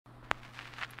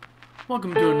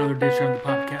Welcome to another edition of the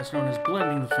podcast known as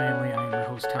Blending the Family. I am your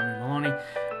host, Tommy Maloney,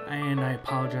 and I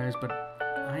apologize, but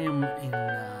I am in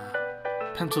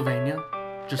Pennsylvania,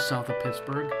 just south of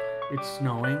Pittsburgh. It's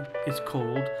snowing, it's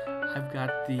cold. I've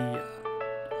got the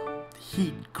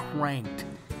heat cranked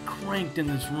in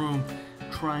this room,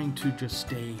 trying to just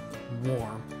stay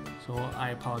warm. So I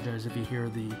apologize if you hear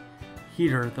the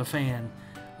heater, the fan,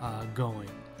 going.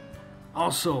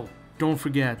 Also, don't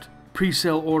forget,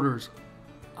 pre-sale orders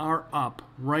are up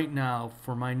right now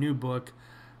for my new book,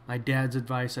 My Dad's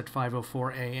Advice at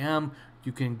 5:04 a.m.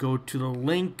 You can go to the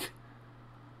link,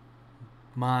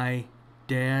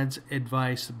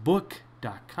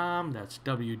 mydadsadvicebook.com. That's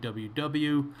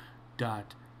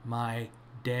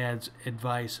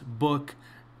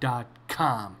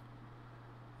www.mydadsadvicebook.com.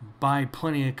 Buy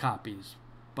plenty of copies.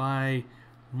 Buy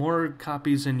more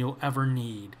copies than you'll ever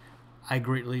need. I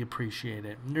greatly appreciate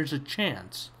it. And there's a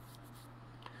chance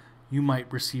you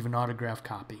might receive an autographed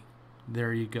copy.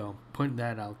 There you go. Putting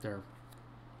that out there.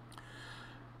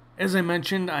 As I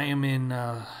mentioned, I am in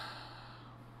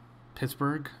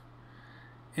Pittsburgh.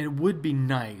 And it would be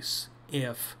nice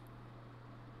if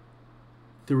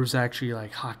there was actually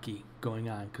like hockey going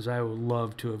on, because I would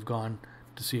love to have gone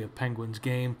to see a Penguins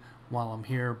game while I'm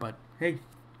here. But hey,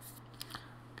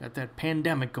 got that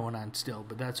pandemic going on still,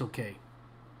 but that's okay.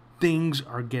 Things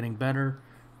are getting better.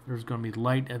 There's going to be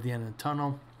light at the end of the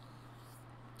tunnel.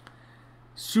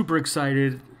 Super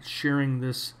excited sharing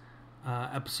this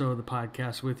episode of the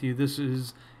podcast with you. This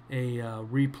is a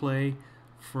replay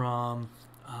from,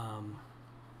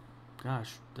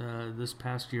 this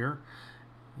past year.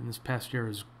 And this past year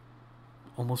is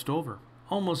almost over.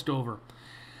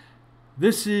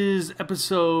 This was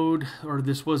episode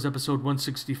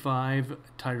 165,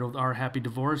 titled Our Happy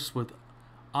Divorce, with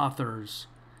authors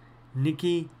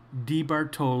Nikki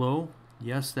DeBartolo.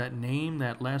 Yes, that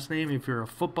last name, if you're a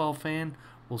football fan,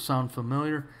 will sound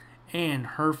familiar. And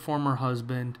her former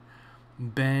husband,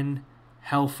 Ben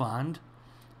Heldfond.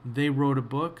 They wrote a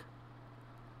book,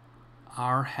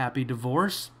 Our Happy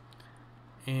Divorce.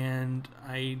 And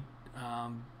I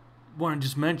want to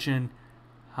just mention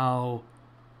how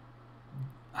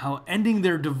ending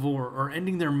their divorce or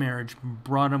ending their marriage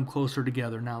brought them closer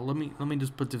together. Now, let me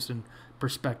just put this in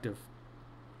perspective.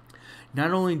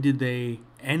 Not only did they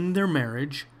end their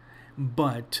marriage,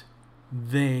 but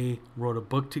they wrote a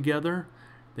book together.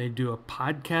 They do a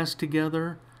podcast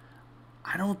together.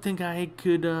 I don't think I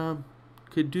could do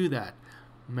that.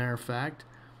 Matter of fact,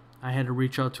 I had to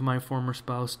reach out to my former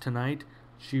spouse tonight.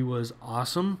 She was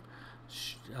awesome.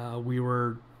 We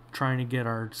were trying to get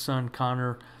our son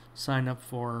Connor signed up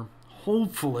for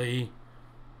hopefully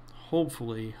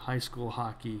high school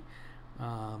hockey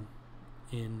in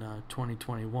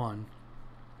 2021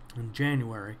 in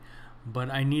January,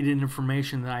 but I needed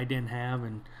information that I didn't have,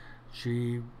 and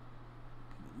she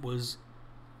was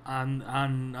on I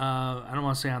don't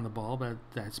want to say on the ball, but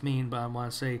that's mean, but I want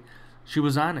to say she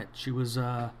was on it. She was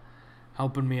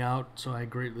helping me out, so I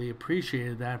greatly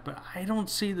appreciated that. But I don't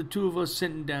see the two of us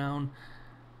sitting down,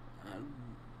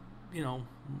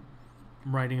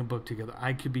 writing a book together.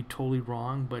 I could be totally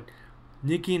wrong, but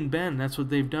Nikki and Ben, that's what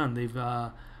they've done. They've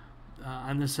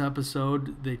on this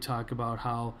episode, they talk about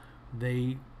how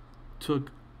they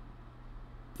took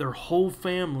their whole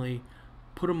family,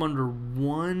 put them under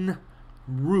one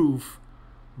roof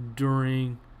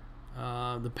during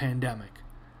the pandemic.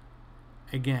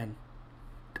 Again,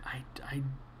 I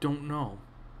don't know.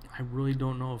 I really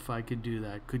don't know if I could do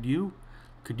that. Could you?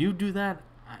 Could you do that?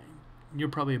 You're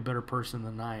probably a better person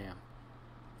than I am.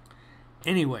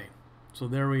 Anyway, so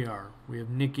there we are. We have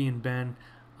Nikki and Ben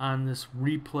on this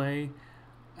replay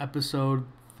episode.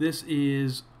 This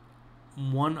is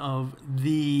one of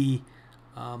the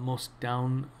most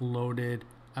downloaded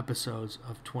episodes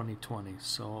of 2020.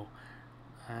 So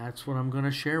that's what I'm going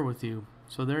to share with you.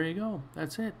 So there you go.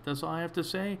 That's it. That's all I have to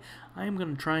say. I am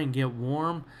going to try and get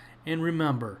warm. And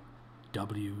remember,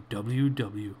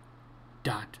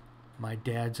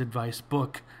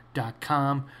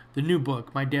 www.mydadsadvicebook.com. The new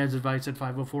book, My Dad's Advice at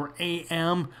 5:04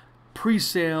 a.m.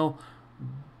 Pre-sale.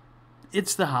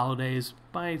 It's the holidays.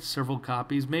 Buy several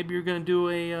copies. Maybe you're going to do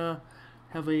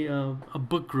have a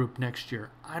book group next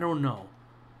year. I don't know.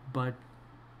 But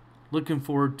looking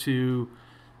forward to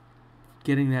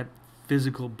getting that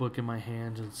physical book in my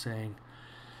hands and saying,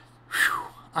 whew,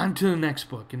 on to the next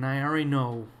book. And I already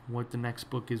know what the next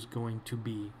book is going to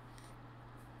be.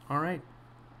 All right.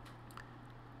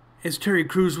 As Terry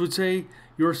Crews would say,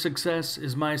 your success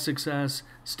is my success.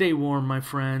 Stay warm, my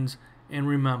friends. And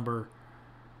remember,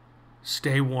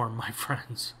 stay warm, my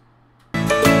friends.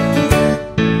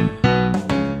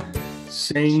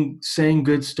 saying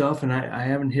good stuff, and I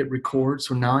haven't hit record,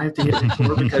 so now I have to hit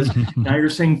record because now you're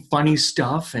saying funny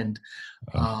stuff, and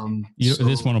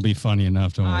this one will be funny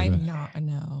enough. Don't worry. I'm not.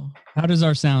 No. How does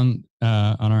our sound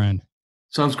on our end?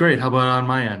 Sounds great. How about on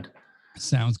my end?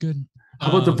 Sounds good. How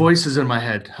about the voices in my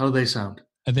head? How do they sound?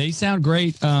 They sound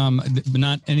great, but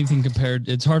not anything compared.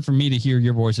 It's hard for me to hear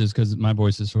your voices because my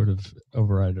voice is sort of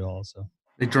override it all. So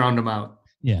they drowned them out.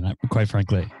 Yeah, and quite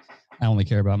frankly, I only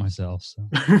care about myself. So.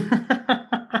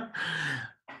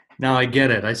 Now I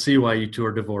get it. I see why you two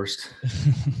are divorced.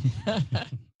 All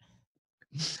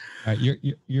right, your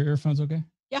earphones okay?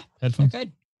 Yeah, headphones.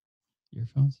 Good.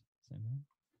 Earphones.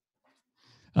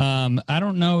 I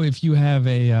don't know if you have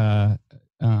a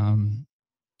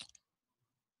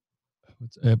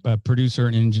producer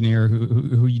and engineer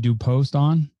who you do post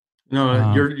on. No,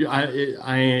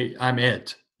 I'm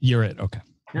it. You're it. Okay.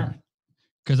 Yeah.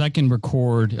 Because I can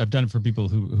record. I've done it for people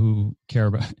who care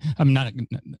about. I'm not.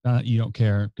 You don't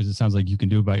care because it sounds like you can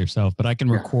do it by yourself. But I can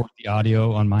record the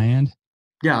audio on my end.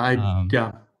 Yeah.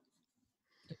 Yeah.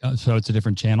 So it's a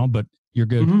different channel, but you're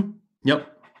good. Mm-hmm.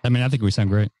 Yep. I mean, I think we sound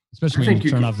great, especially when you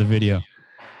turn off the video.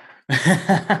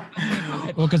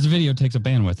 Well, because the video takes a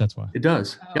bandwidth. That's why. It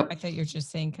does. Oh, yep. I thought you were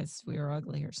just saying because we were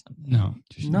ugly or something.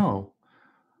 No.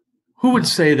 Who would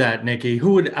say that, Nikki?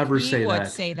 Who would ever say that? He would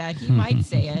say that. He might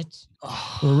say it.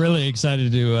 We're really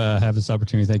excited to have this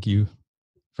opportunity. Thank you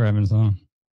for having us on.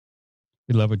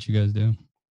 We love what you guys do.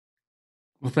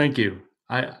 Well, thank you.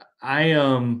 I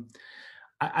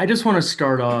just want to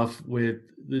start off with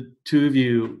the two of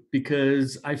you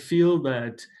because I feel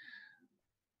that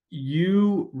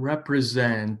you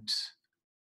represent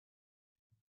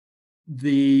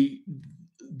the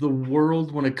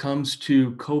world when it comes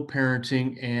to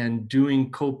co-parenting and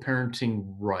doing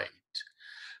co-parenting right.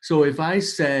 So if I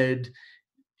said,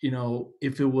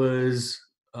 if it was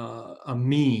a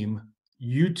meme,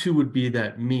 you two would be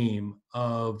that meme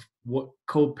of what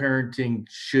co-parenting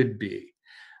should be.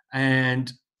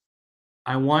 And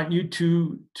I want you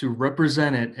to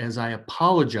represent it as I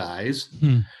apologize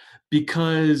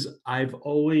because I've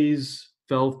always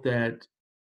felt that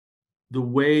the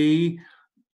way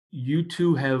you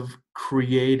two have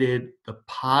created the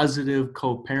positive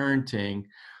co-parenting,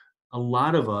 a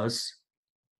lot of us,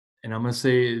 and I'm going to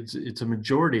say it's a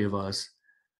majority of us,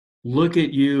 look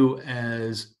at you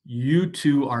as you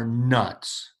two are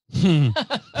nuts.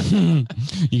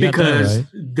 Because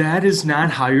that is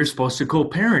not how you're supposed to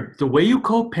co-parent. The way you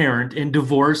co-parent in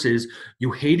divorce is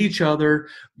you hate each other.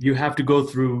 You have to go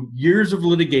through years of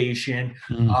litigation.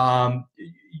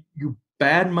 You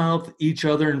badmouth each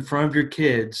other in front of your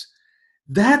kids.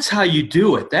 That's how you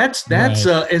do it. That's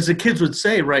right. As the kids would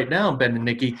say right now, Ben and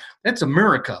Nikki, that's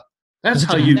America. That's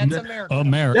how you. That's America.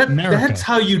 America. That's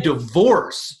how you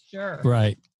divorce. Sure.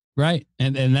 Right. Right.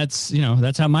 And that's,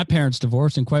 that's how my parents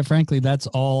divorced. And quite frankly, that's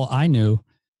all I knew.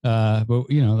 But,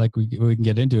 like we can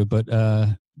get into it. But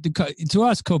to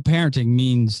us, co-parenting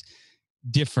means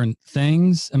different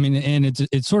things. I mean, and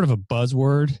it's sort of a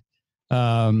buzzword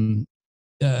that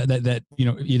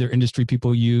either industry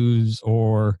people use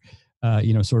or,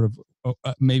 sort of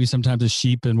maybe sometimes a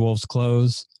sheep in wolf's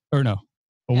clothes or no.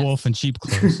 Wolf in sheep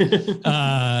clothes.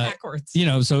 Backwards.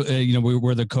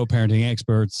 We're the co-parenting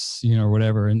experts, or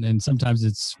whatever. And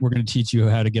sometimes we're going to teach you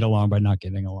how to get along by not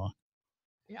getting along.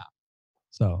 Yeah.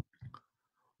 So.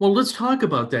 Well, let's talk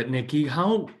about that, Nikki.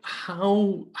 How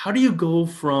do you go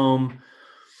from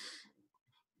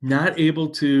not able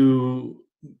to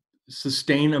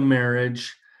sustain a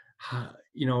marriage,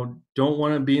 don't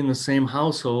want to be in the same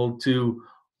household to,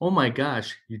 oh my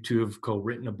gosh, you two have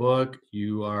co-written a book.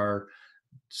 You are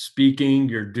speaking,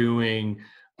 you're doing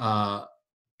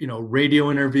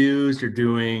radio interviews, you're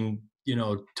doing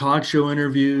talk show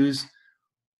interviews.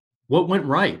 What went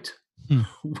right?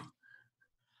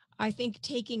 I think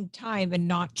taking time and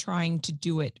not trying to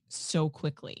do it so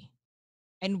quickly.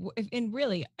 And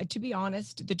really, to be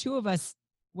honest, the two of us,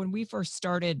 when we first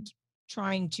started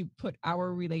trying to put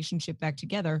our relationship back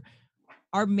together,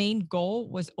 our main goal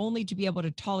was only to be able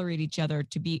to tolerate each other,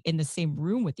 to be in the same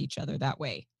room with each other that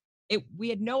way. We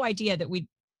had no idea that we'd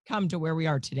come to where we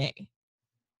are today.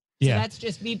 So that's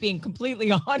just me being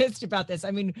completely honest about this.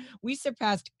 I mean, we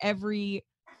surpassed everything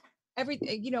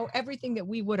that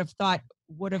we would have thought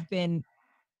would have been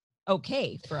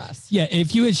okay for us. Yeah.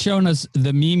 If you had shown us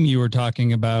the meme you were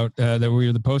talking about, that we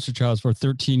were the poster childs for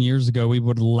 13 years ago, we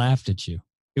would have laughed at you.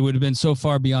 It would have been so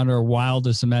far beyond our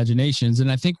wildest imaginations. And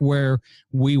I think where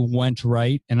we went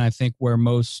right, and I think where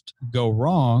most go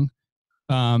wrong,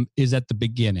 is at the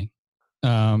beginning.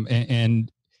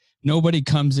 And nobody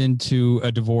comes into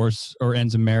a divorce or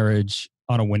ends a marriage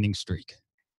on a winning streak.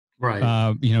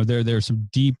 Right. There's some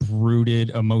deep rooted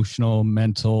emotional,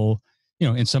 mental,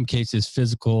 in some cases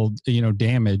physical,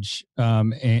 damage.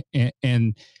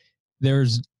 And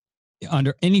there's,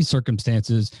 under any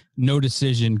circumstances, no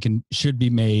decision should be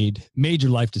made. Major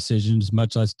life decisions,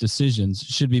 much less decisions,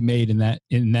 should be made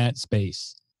in that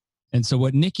space. And so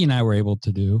what Nikki and I were able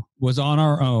to do was, on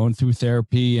our own, through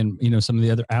therapy and some of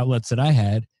the other outlets that I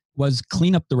had, was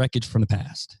clean up the wreckage from the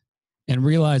past and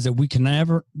realize that we can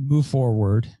never move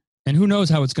forward. And who knows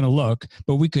how it's going to look,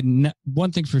 but we could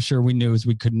one thing for sure we knew is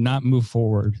we could not move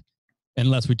forward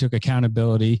unless we took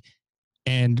accountability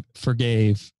and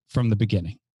forgave from the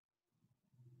beginning.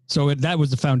 So that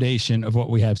was the foundation of what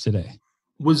we have today.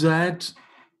 Was that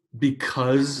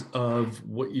because of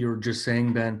what you were just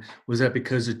saying, Ben? Was that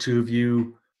because the two of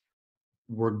you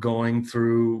were going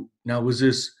through? Now, was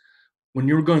this when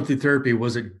you were going through therapy?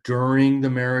 Was it during the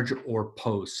marriage or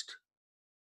post?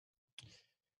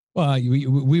 Well,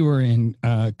 we were in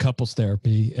couples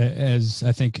therapy, as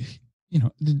I think,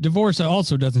 the divorce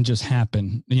also doesn't just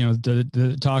happen.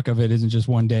 The talk of it isn't just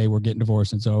one day we're getting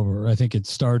divorced and it's over. I think it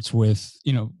starts with,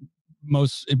 in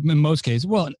most cases,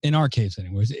 well, in our case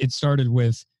anyways, it started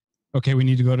with, okay, we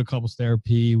need to go to couples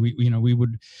therapy. We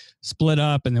would split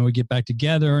up and then we get back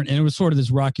together. And it was sort of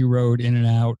this rocky road in and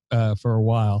out for a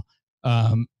while.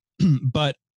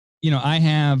 But, I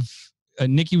have,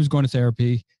 Nikki was going to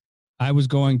therapy. I was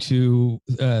going to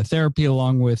therapy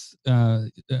along with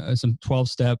some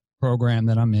 12-step program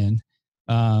that I'm in.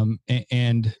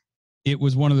 And it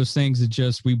was one of those things that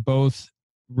just, we both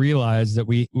realized that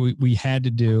we had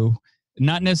to do,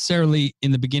 not necessarily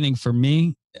in the beginning for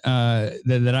me,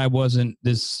 that I wasn't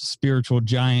this spiritual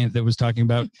giant that was talking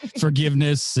about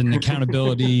forgiveness and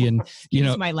accountability and,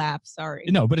 my lap. Sorry.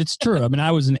 No, but it's true. I mean,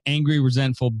 I was an angry,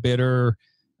 resentful, bitter,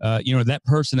 that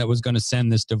person that was going to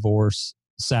send this divorce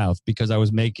south because I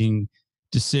was making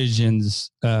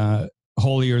decisions,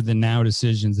 holier than now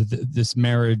decisions. This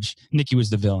marriage, Nikki was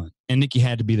the villain, and Nikki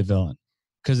had to be the villain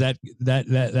because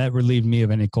that relieved me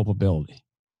of any culpability.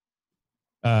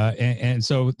 And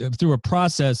so through a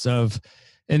process of,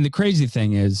 and the crazy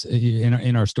thing is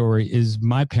in our story is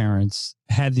my parents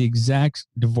had the exact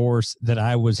divorce that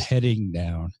I was heading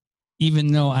down,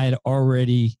 even though I had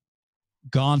already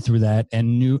gone through that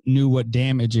and knew what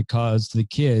damage it caused the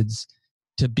kids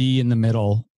to be in the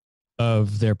middle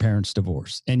of their parents'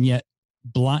 divorce. And yet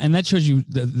and that shows you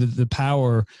the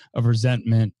power of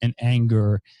resentment and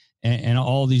anger and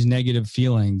all these negative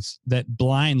feelings, that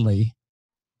blindly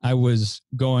I was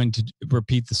going to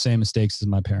repeat the same mistakes as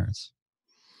my parents.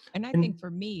 And I think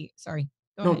for me, sorry.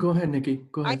 Go ahead, Nikki.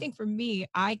 Go ahead. I think for me,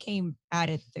 I came at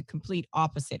it the complete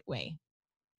opposite way,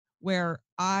 where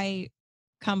I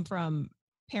come from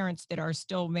parents that are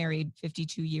still married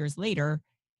 52 years later,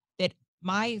 that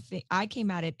I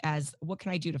came at it as, what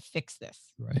can I do to fix this?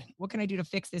 Right. What can I do to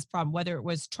fix this problem? Whether it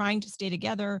was trying to stay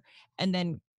together and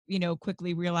then,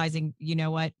 quickly realizing,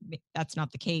 what, that's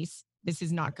not the case. This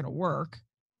is not going to work.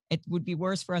 It would be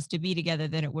worse for us to be together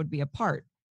than it would be apart.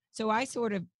 So I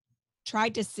sort of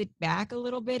tried to sit back a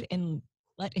little bit and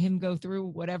let him go through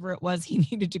whatever it was he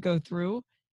needed to go through.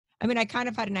 I mean, I kind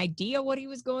of had an idea what he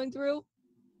was going through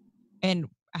and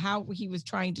how he was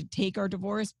trying to take our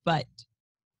divorce, but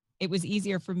it was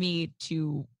easier for me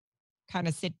to kind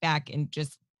of sit back and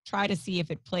just try to see if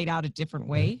it played out a different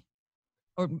way,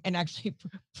 and actually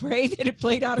pray that it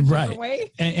played out a different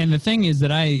way. And the thing is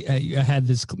that I had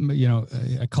this,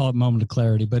 I call it moment of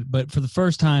clarity, but for the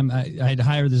first time I had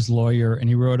hired this lawyer and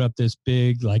he wrote up this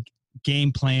big,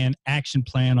 game plan, action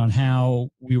plan on how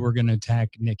we were going to attack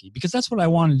Nikki, because that's what I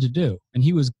wanted to do. And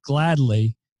he was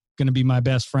gladly going to be my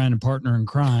best friend and partner in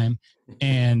crime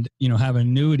and, have an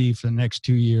annuity for the next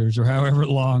 2 years or however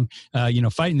long,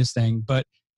 fighting this thing. But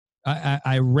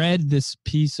I read this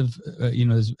piece of,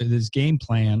 this game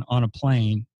plan on a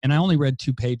plane, and I only read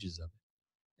 2 pages of it.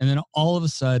 And then all of a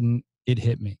sudden it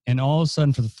hit me. And all of a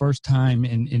sudden, for the first time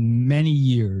in many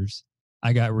years,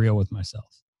 I got real with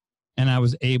myself and I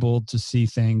was able to see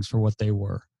things for what they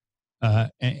were.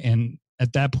 And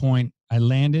at that point I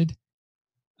landed.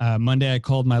 Monday, I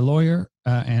called my lawyer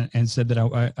and said that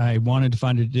I wanted to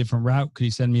find a different route. Could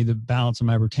he send me the balance of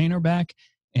my retainer back?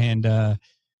 And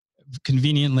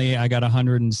conveniently, I got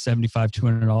 $175,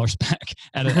 $200 back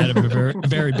out of a very,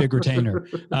 very big retainer.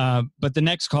 But the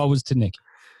next call was to Nikki.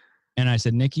 And I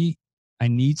said, Nikki, I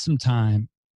need some time.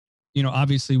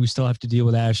 Obviously we still have to deal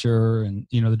with Asher and,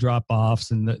 the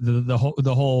drop-offs and the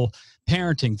whole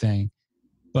parenting thing.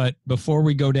 But before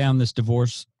we go down this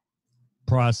divorce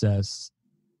process,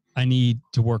 I need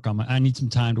some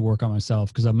time to work on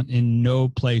myself because I'm in no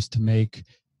place to make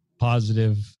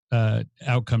positive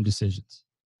outcome decisions.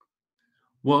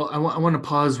 Well, I want to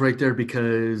pause right there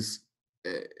because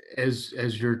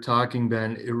as you're talking,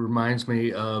 Ben, it reminds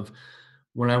me of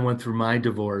when I went through my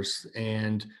divorce,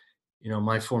 and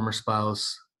my former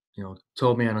spouse,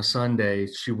 told me on a Sunday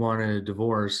she wanted a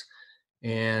divorce,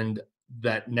 and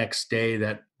that next day,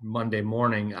 that Monday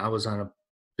morning, I was on a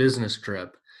business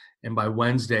trip, and by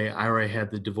Wednesday, I already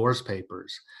had the divorce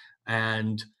papers,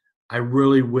 and I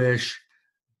really wish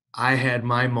I had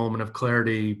my moment of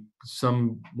clarity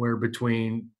somewhere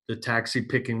between the taxi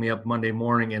picking me up Monday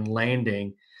morning and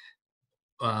landing,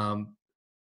 um,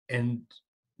 and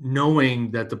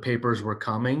knowing that the papers were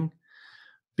coming,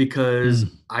 because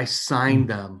Mm. I signed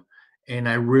them, and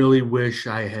I really wish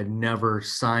I had never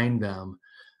signed them,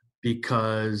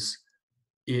 because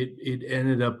it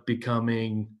ended up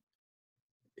becoming,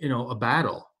 a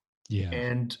battle. Yeah.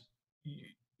 And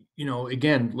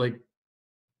again, like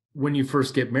when you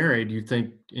first get married, you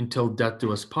think until death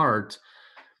do us part,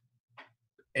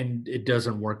 and it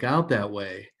doesn't work out that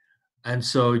way. And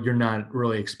so you're not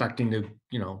really expecting to,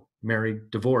 marry,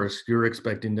 divorce. You're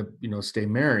expecting to, stay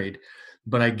married.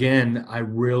 But again, I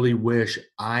really wish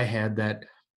I had that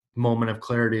moment of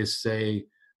clarity to say,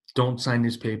 don't sign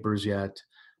these papers yet.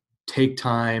 Take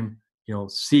time,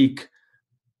 seek,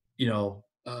 you know,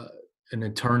 uh, an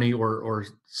attorney or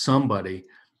somebody.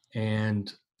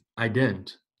 And I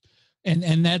didn't.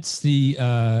 And that's the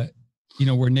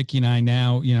where Nikki and I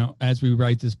now, as we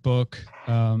write this book,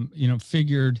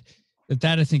 figured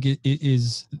that I think it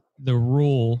is the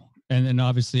rule, and then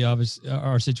obviously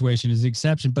our situation is the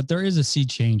exception, but there is a sea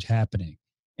change happening,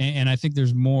 and I think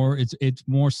there's more. It's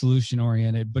more solution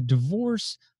oriented, but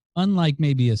divorce, unlike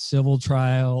maybe a civil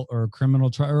trial or a criminal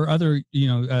trial or other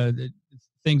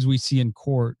things we see in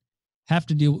court, have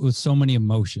to deal with so many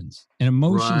emotions, and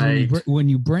emotions, Right. when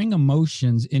you bring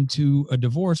emotions into a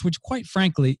divorce, which quite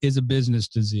frankly is a business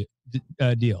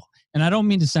deal. And I don't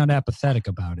mean to sound apathetic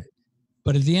about it,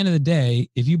 but at the end of the day,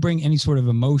 if you bring any sort of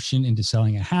emotion into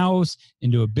selling a house,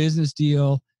 into a business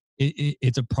deal,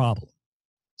 it's a problem.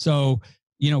 So,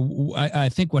 I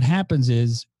think what happens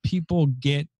is people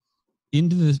get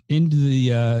into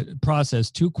the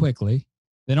process too quickly.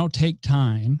 They don't take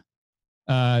time,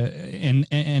 and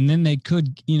then they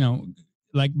could,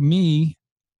 like me,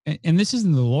 and this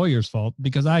isn't the lawyer's fault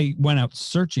because I went out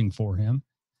searching for him,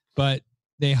 but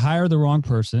they hire the wrong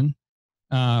person.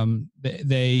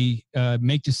 They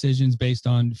make decisions based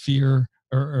on fear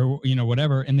or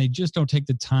whatever, and they just don't take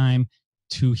the time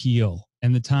to heal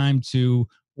and the time to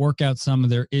work out some of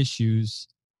their issues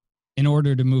in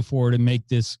order to move forward and make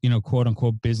this, quote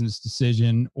unquote business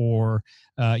decision, or,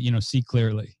 see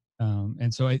clearly.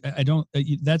 And so I don't,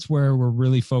 that's where we're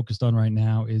really focused on right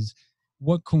now is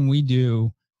what can we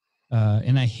do?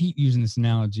 And I hate using this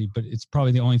analogy, but it's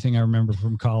probably the only thing I remember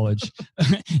from college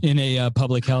in a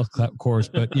public health course.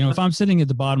 But, if I'm sitting at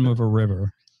the bottom of a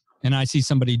river and I see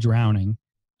somebody drowning,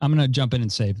 I'm going to jump in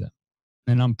and save them.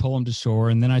 And I'm pull them to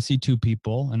shore. And then I see two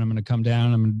people and I'm going to come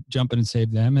down, I'm going to jump in and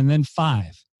save them. And then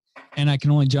five. And I can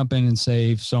only jump in and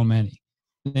save so many.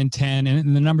 And then 10,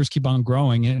 and the numbers keep on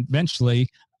growing. And eventually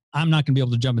I'm not going to be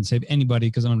able to jump and save anybody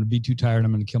because I'm going to be too tired.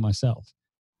 I'm going to kill myself.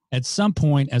 At some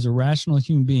point, as a rational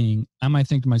human being, I might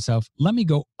think to myself, let me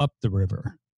go up the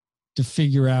river to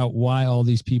figure out why all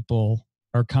these people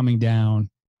are coming down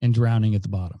and drowning at the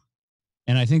bottom.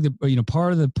 And I think that,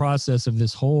 part of the process of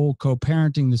this whole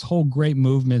co-parenting, this whole great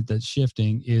movement that's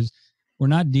shifting, is we're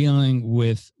not dealing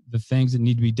with the things that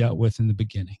need to be dealt with in the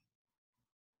beginning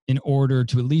in order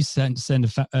to at least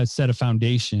set a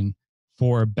foundation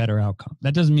for a better outcome.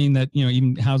 That doesn't mean that,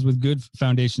 even houses with good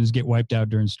foundations get wiped out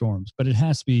during storms, but it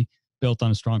has to be built on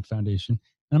a strong foundation.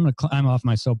 And I'm going to climb off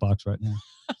my soapbox right now.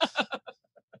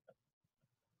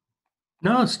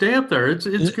 No, stay up there. It's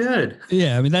good.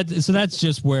 Yeah, I mean that's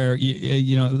just where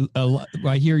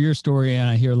I hear your story and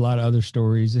I hear a lot of other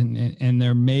stories, and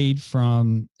they're made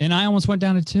from, and I almost went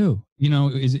down it too.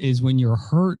 Is when you're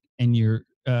hurt and you're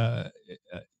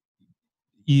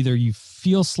either you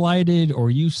feel slighted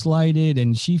or you slighted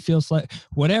and she feels slighted,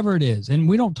 whatever it is. And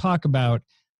we don't talk about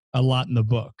a lot in the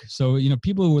book. So,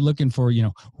 people who are looking for,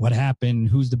 what happened,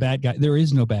 who's the bad guy, there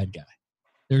is no bad guy.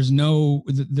 There's no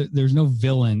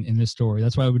villain in this story.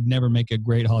 That's why I would never make a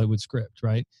great Hollywood script,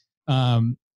 right?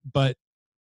 But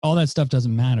all that stuff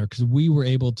doesn't matter because we were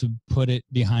able to put it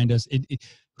behind us.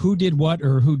 Who did what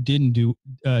or who didn't do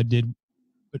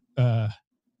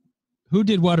who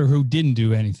did what or who didn't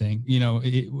do anything,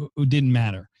 it didn't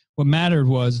matter. What mattered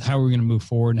was how we were going to move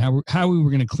forward and how we were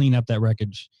going to clean up that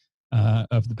wreckage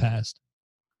of the past.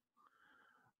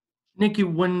 Nikki,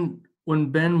 when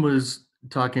Ben was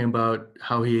talking about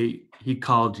how he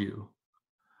called you,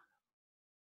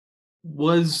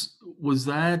 Was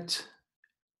that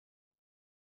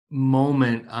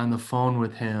moment on the phone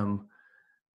with him,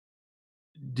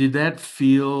 did that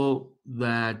feel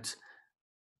that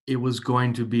it was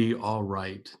going to be all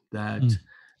right? That Mm.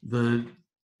 the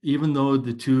even though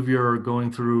the two of you are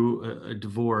going through a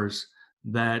divorce,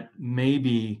 that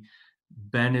maybe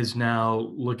Ben is now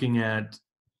looking at,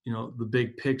 the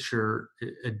big picture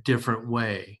a different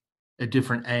way, a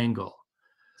different angle.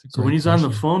 It's a So when great he's on the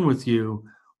question. phone with you,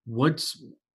 what's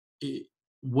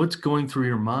what's going through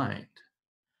your mind?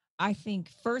 I think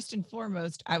first and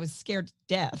foremost, I was scared to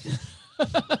death.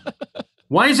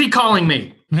 Why is he calling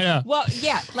me? Yeah. Well,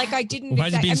 yeah, like I didn't Why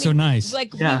is he exactly. being so nice?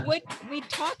 Like Yeah. we'd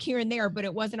talk here and there, but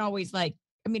it wasn't always like.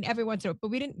 I mean, every once in a while, but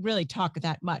we didn't really talk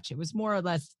that much. It was more or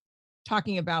less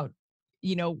talking about,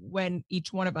 when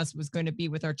each one of us was going to be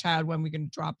with our child, when we're going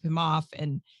to drop him off,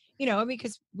 and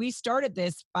because we started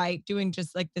this by doing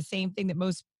just like the same thing that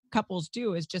most couples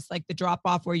do, is just like the drop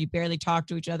off where you barely talk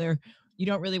to each other, you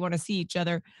don't really want to see each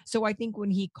other. So I think when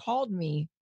he called me,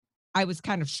 I was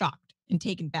kind of shocked and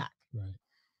taken back. Right.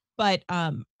 But,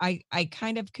 I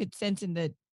kind of could sense in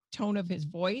the tone of his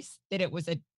voice that it was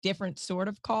a different sort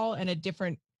of call and a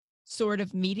different sort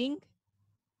of meeting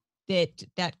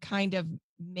that kind of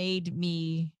made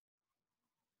me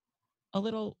a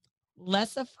little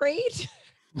less afraid,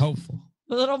 Hopeful.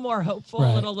 a little more hopeful, a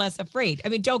Right. little less afraid. I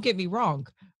mean, don't get me wrong.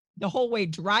 The whole way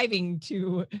driving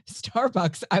to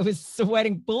Starbucks, I was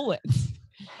sweating bullets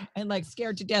and, like,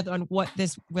 scared to death on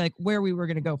where we were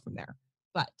gonna go from there.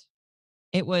 But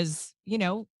it was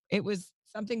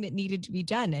something that needed to be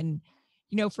done. And,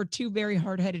 for two very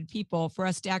hard headed people, for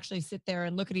us to actually sit there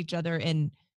and look at each other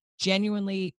and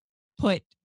genuinely put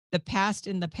the past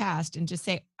in the past and just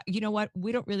say, you know what,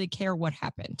 we don't really care what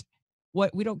happened.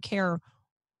 What we don't care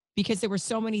because there were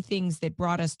so many things that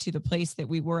brought us to the place that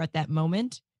we were at that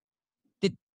moment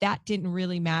that didn't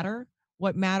really matter.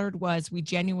 What mattered was we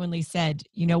genuinely said,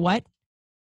 you know what,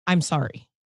 I'm sorry.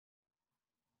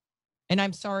 And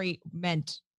I'm sorry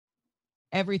meant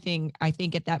everything, I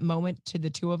think, at that moment to the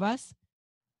two of us,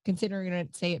 considering I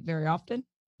don't say it very often,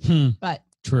 but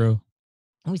True.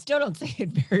 we still don't say it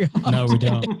very often. No, we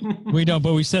don't. We don't,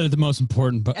 but we said it the most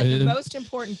important. At the most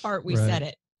important part, we said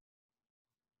it.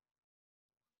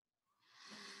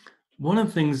 One of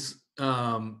the things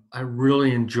I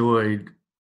really enjoyed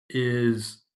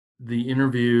is the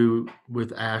interview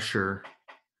with Asher.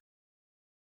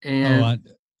 And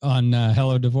on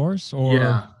Hello Divorce, or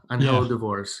yeah, on Hello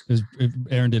Divorce.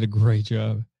 Aaron did a great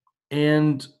job.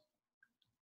 And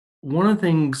one of the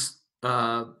things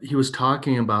he was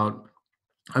talking about,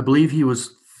 I believe he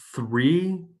was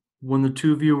 3 when the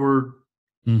two of you were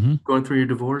going through your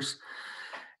divorce.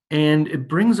 And it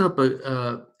brings up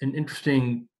an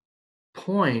interesting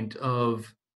point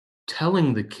of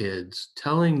telling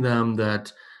them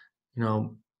that,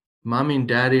 mommy and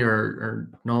daddy are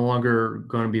no longer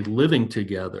going to be living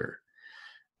together.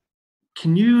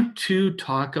 Can you two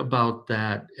talk about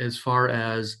that as far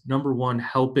as, number one,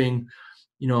 helping,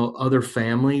 other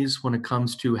families when it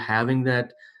comes to having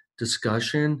that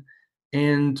discussion?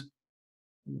 And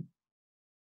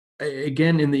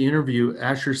again, in the interview,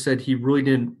 Asher said he really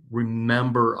didn't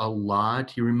remember a lot.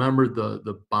 He remembered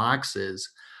the boxes,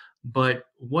 but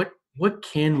what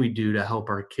can we do to help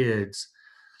our kids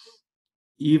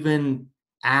even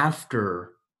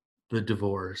after the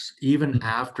divorce, even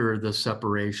after the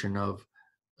separation of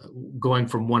going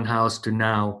from one house to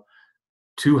now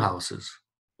 2 houses?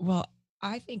 Well,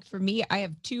 I think for me, I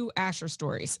have two Asher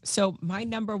stories. So my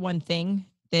number one thing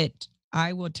that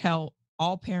I will tell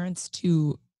all parents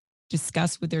to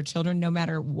discuss with their children, no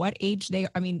matter what age they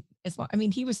are. I mean,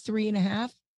 he was 3.5,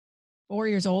 4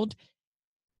 years old.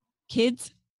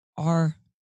 Kids are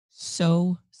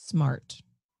so smart.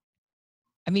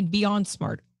 I mean, beyond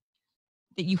smart,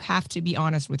 that you have to be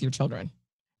honest with your children.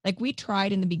 Like we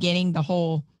tried in the beginning, the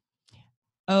whole,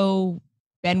 oh,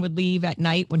 Ben would leave at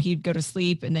night when he'd go to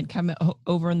sleep and then come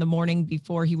over in the morning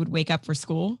before he would wake up for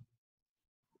school.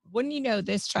 Wouldn't you know,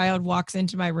 this child walks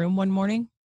into my room one morning.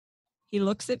 He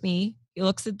looks at me, he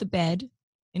looks at the bed,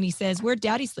 and he says, "Where'd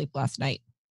daddy sleep last night?"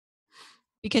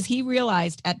 Because he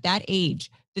realized at that age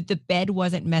that the bed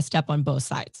wasn't messed up on both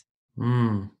sides.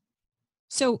 Mm.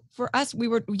 So for us, we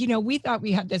thought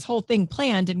we had this whole thing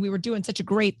planned and we were doing such a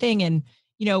great thing. And,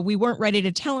 we weren't ready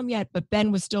to tell him yet, but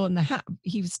Ben was still in the house.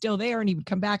 He was still there and he would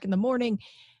come back in the morning.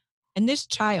 And this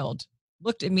child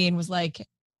looked at me and was like,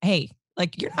 "Hey,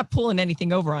 like, you're not pulling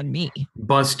anything over on me."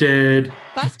 Busted.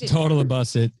 Totally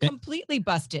busted. Completely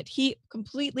busted. He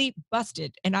completely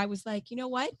busted. And I was like, you know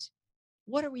what?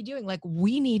 What are we doing? Like,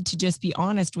 we need to just be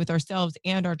honest with ourselves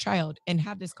and our child and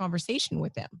have this conversation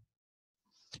with them.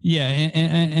 Yeah,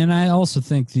 and I also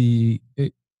think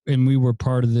and we were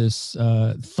part of this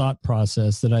thought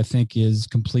process that I think is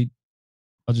complete.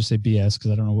 I'll just say BS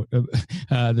because I don't know what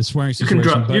the swearing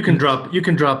situation. You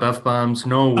can drop F-bombs.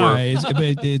 No All work. right,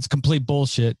 it's complete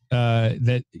bullshit.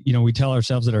 That we tell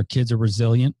ourselves that our kids are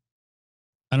resilient.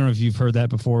 I don't know if you've heard that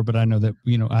before, but I know that,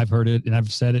 I've heard it and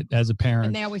I've said it as a parent.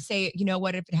 And they always say, you know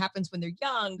what, if it happens when they're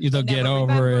young, they'll get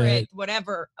over it,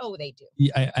 whatever. Oh, they do.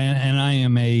 Yeah, and I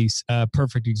am a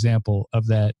perfect example of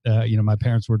that. My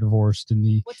parents were divorced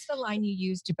What's the line you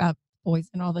used about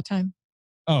poison all the time?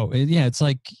 Oh, yeah. It's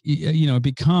like, it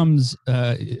becomes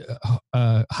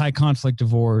high conflict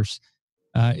divorce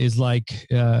is like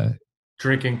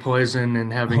drinking poison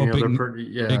and having exactly.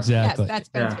 Yes, that's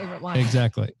Ben's favorite line.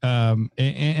 Exactly.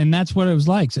 And that's what it was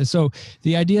like. So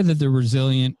the idea that they're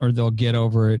resilient or they'll get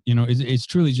over it, it's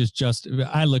truly just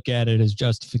I look at it as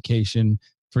justification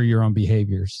for your own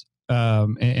behaviors,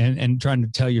 and trying to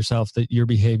tell yourself that your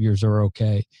behaviors are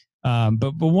okay.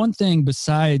 But one thing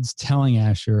besides telling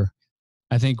Asher,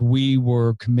 I think we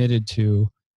were committed to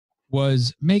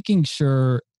was making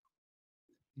sure,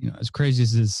 as crazy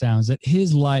as it sounds, that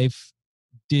his life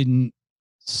didn't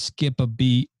skip a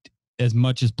beat as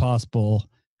much as possible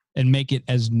and make it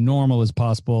as normal as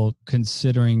possible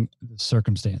considering the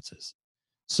circumstances.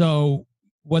 So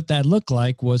what that looked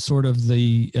like was sort of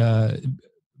the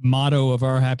motto of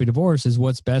our happy divorce is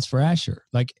what's best for Asher.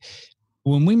 Like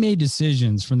when we made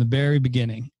decisions from the very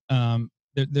beginning,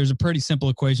 there's a pretty simple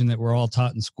equation that we're all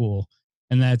taught in school,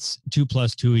 and that's 2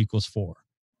 + 2 = 4.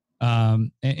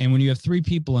 And when you have 3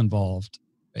 people involved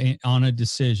on a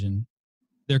decision,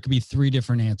 there could be 3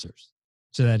 different answers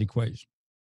to that equation.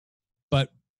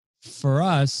 But for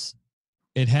us,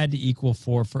 it had to equal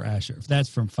 4 for Asher. If that's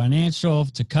from financial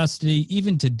to custody,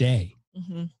 even today,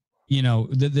 mm-hmm.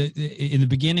 In the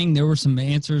beginning, there were some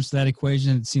answers to that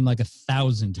equation that seemed like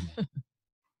 1,000 to me,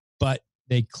 but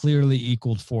they clearly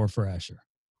equaled 4 for Asher.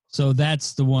 So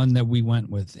that's the one that we went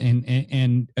with.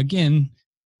 And again,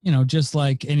 just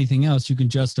like anything else, you can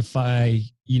justify,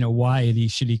 why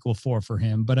it should equal 4 for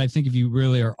him. But I think if you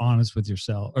really are honest with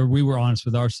yourself, or we were honest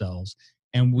with ourselves,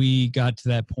 and we got to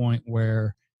that point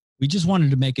where we just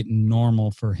wanted to make it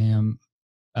normal for him,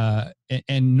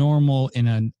 and normal in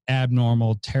an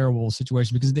abnormal, terrible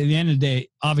situation, because at the end of the day,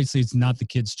 obviously it's not the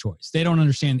kid's choice. They don't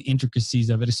understand the intricacies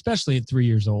of it, especially at 3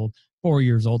 years old, 4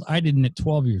 years old. I didn't at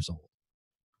 12 years old.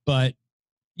 But,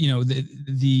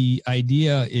 the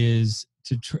idea is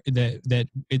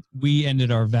we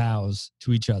ended our vows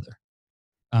to each other.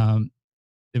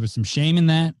 There was some shame in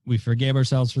that. We forgave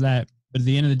ourselves for that. But at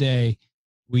the end of the day,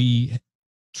 we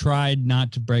tried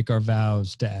not to break our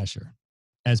vows to Asher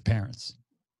as parents.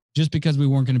 Just because we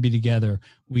weren't going to be together,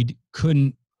 we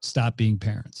couldn't stop being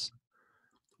parents.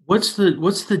 What's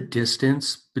the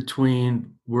distance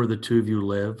between where the two of you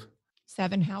live?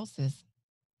 7 houses.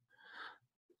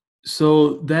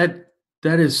 So that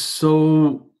is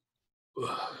so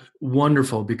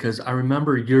wonderful, because I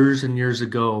remember years and years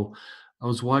ago, I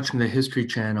was watching the History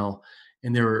Channel,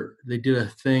 and they did a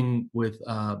thing with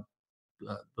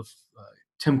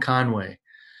Tim Conway,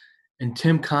 and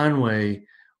Tim Conway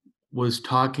was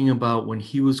talking about when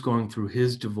he was going through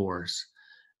his divorce,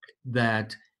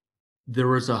 that there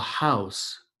was a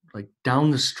house like down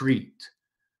the street,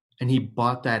 and he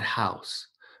bought that house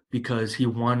because he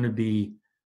wanted to be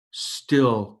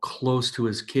still close to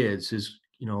his kids. His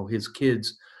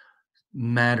kids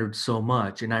mattered so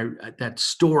much. And that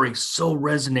story so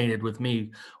resonated with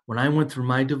me. When I went through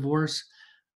my divorce,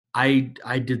 I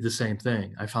did the same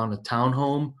thing. I found a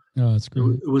townhome. Oh, that's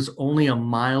great. It was only a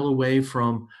mile away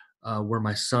from where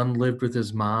my son lived with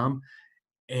his mom.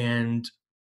 And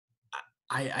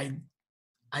I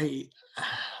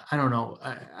don't know.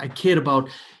 I kid about,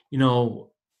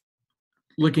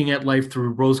 looking at life through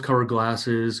rose-colored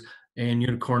glasses and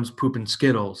unicorns pooping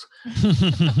Skittles.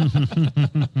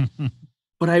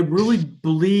 But I really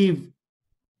believe,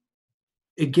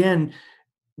 again,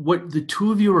 what the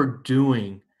two of you are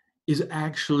doing is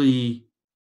actually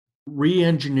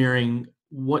re-engineering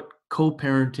what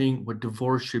co-parenting, what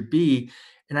divorce should be.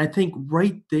 And I think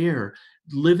right there,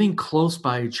 living close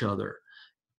by each other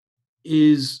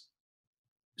is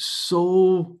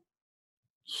so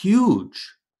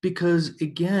huge, because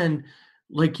again,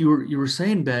 like you were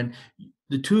saying, Ben,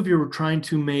 the two of you were trying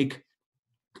to make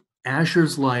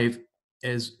Asher's life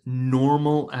as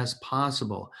normal as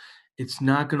possible. It's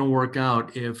not going to work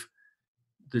out if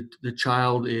the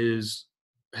child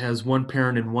has one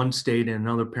parent in one state and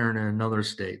another parent in another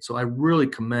state. So I really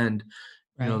commend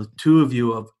the two of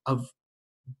you of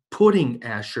putting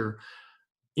Asher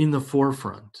in the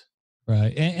forefront.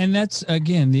 Right. And that's,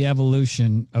 again, the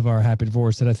evolution of our happy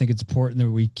divorce that I think it's important that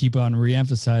we keep on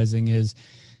reemphasizing is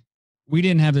we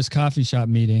didn't have this coffee shop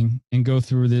meeting and go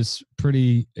through this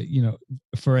pretty,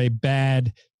 for a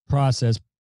bad process,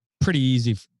 pretty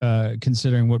easy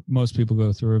considering what most people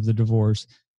go through of the divorce,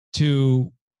 to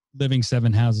living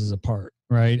 7 houses apart.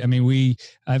 Right. I mean,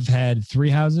 I've had 3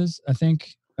 houses, I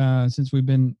think, since we've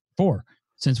been 4.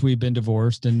 Since we've been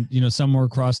divorced, and some were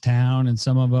across town, and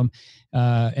some of them,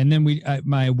 and then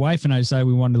my wife and I decided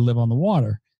we wanted to live on the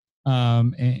water,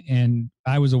 and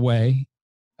I was away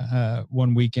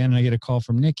one weekend, and I get a call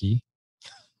from Nikki,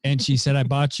 and she said, "I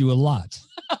bought you a lot,"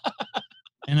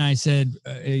 and I said,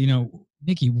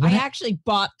 Nikki, what? I actually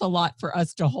bought the lot for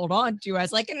us to hold on to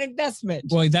as like an investment.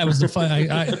 Well, that was the fun.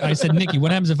 I said, Nikki,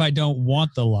 what happens if I don't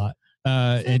want the lot?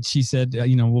 And she said,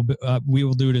 we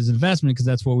will do it as an investment because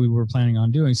that's what we were planning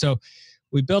on doing. So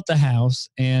we built the house,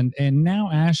 and now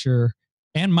Asher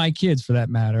and my kids, for that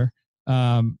matter,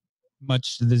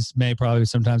 much to the dismay probably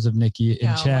sometimes of Nikki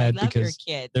and Chad, because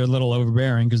they're a little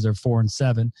overbearing because they're 4 and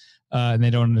 7, and they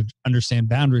don't understand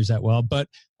boundaries that well. But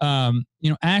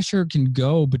Asher can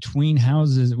go between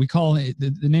houses. We call it, the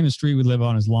name of the street we live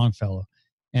on is Longfellow,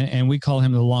 and we call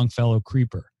him the Longfellow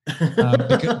Creeper.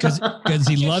 Because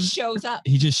he shows up.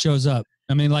 He just shows up.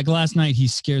 I mean, like last night, he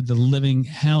scared the living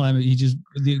hell out of me.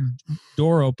 The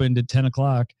door opened at 10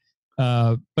 o'clock,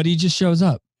 but he just shows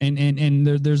up. And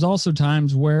there's also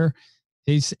times where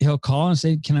he'll call and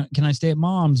say, can I stay at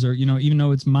mom's, or even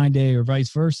though it's my day, or vice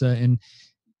versa. And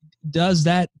does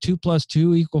that 2 +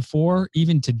 2 = 4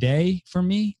 even today for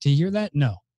me to hear that?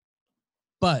 No,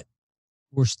 but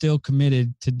we're still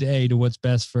committed today to what's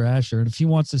best for Asher. And if he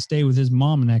wants to stay with his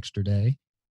mom an extra day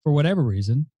for whatever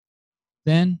reason,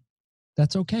 then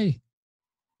that's okay.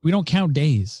 We don't count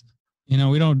days. We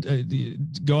don't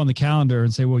go on the calendar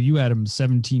and say, well, you had him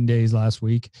 17 days last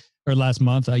week or last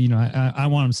month. I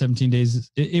want him 17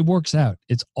 days. It works out.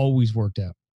 It's always worked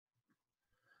out.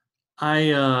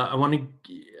 I want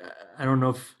to, I don't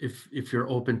know if you're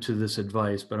open to this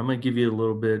advice, but I'm going to give you a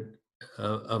little bit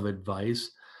of advice.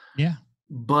 Yeah.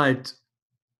 But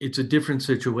it's a different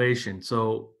situation.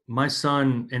 So my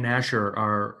son and Asher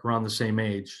are around the same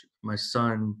age. My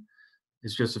son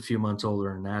is just a few months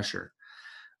older than Asher.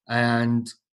 And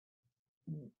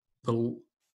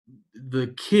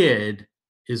the kid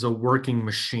is a working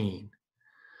machine.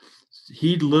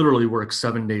 He literally works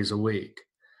 7 days a week.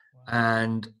 Wow.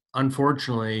 And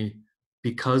unfortunately,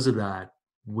 because of that,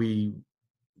 we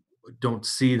don't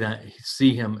see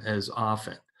him as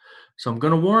often. So I'm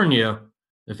going to warn you,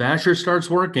 if Asher starts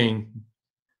working,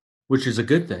 which is a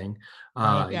good thing,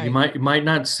 you might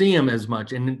not see him as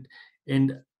much. And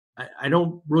I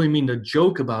don't really mean to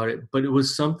joke about it, but it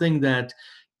was something that,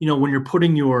 when you're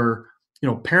putting your,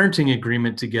 parenting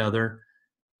agreement together,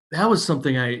 that was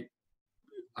something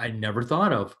I never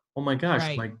thought of. Oh my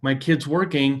gosh, my kid's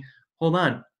working. Hold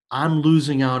on, I'm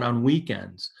losing out on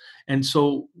weekends. And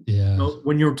so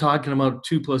when you're talking about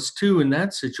 2 + 2 in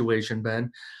that situation,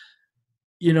 Ben,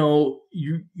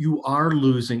 you are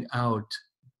losing out,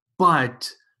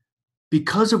 but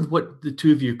because of what the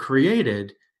two of you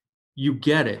created, you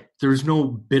get it. There's no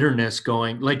bitterness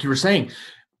going, like you were saying,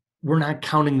 we're not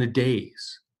counting the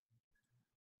days.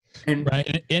 And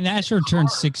right. And Asher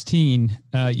turned 16.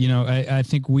 I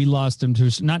think we lost him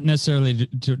to not necessarily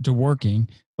to working,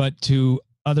 but to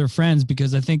other friends,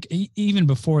 because I think even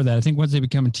before that, I think once they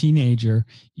become a teenager,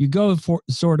 you go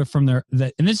sort of from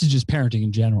and this is just parenting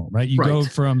in general, right? You go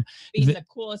from being the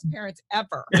coolest parents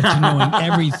ever to knowing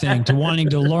everything, to wanting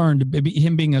to learn, to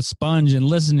him being a sponge and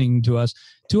listening to us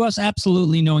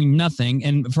absolutely knowing nothing,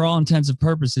 and for all intents and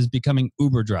purposes becoming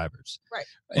Uber drivers. Right.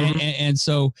 And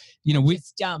so, we're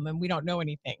just dumb and we don't know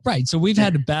anything. Right. So we've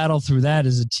had to battle through that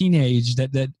as a teenage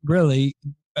that really,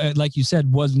 like you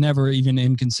said, was never even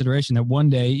in consideration, that one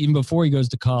day, even before he goes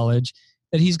to college,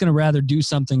 that he's going to rather do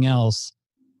something else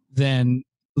than,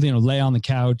 lay on the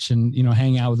couch and,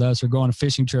 hang out with us, or go on a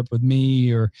fishing trip with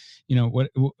me, or,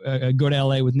 go to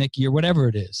LA with Nikki, or whatever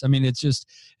it is. I mean, it's just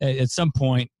at some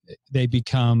point they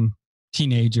become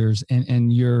teenagers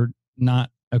and you're not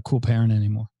a cool parent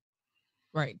anymore.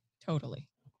 Right. Totally.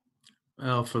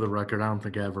 Well, for the record, I don't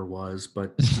think I ever was,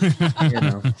 but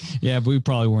Yeah, but we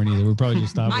probably weren't either. We probably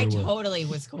just thought I we were. Totally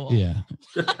was cool. Yeah.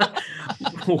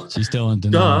 She's still in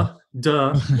denial.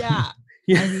 Duh. Yeah.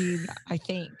 I mean, I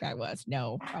think I was.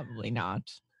 No, probably not.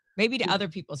 Maybe to other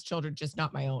people's children, just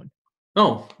not my own.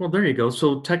 Oh, well, there you go.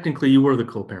 So technically you were the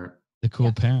cool parent. The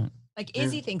cool parent. Like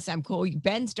Izzy thinks I'm cool.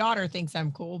 Ben's daughter thinks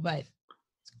I'm cool, but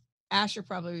Asher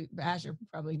probably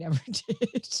never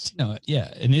did. No,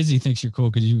 yeah, and Izzy thinks you're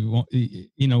cool because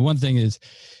one thing is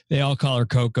they all call her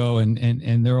Coco,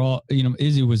 and they're all,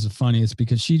 Izzy was the funniest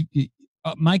because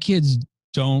my kids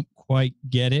don't quite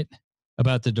get it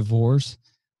about the divorce,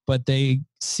 but they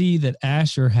see that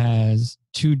Asher has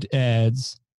 2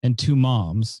 dads and 2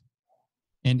 moms,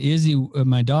 and Izzy,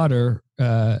 my daughter,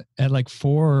 at like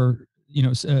 4,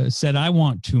 said, I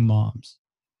want 2 moms.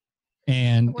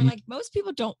 And we're like, most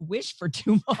people don't wish for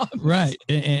 2 moms. Right.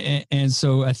 And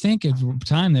so I think at the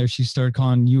time there, she started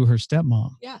calling you her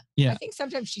stepmom. Yeah. Yeah. I think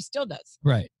sometimes she still does.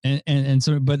 Right. And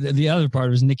so, but the other part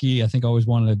was Nikki, I think, always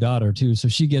wanted a daughter too. So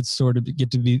she gets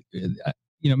get to be,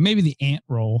 maybe the aunt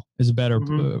role is a better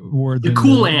word. The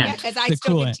cool aunt. Yeah, because I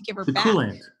still get to give her back. Cool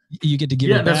aunt. You get to give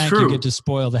her back. That's true. You get to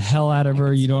spoil the hell out of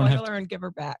her. You don't have to, and give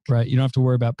her back. Right. You don't have to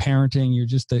worry about parenting. You're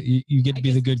just you get to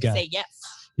be the good guy. Say yes.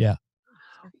 Yeah.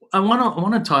 I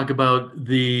want to talk about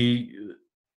the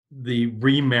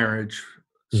remarriage.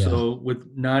 Yeah. So with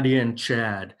Nadia and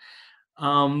Chad,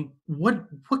 what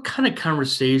kind of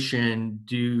conversation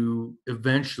do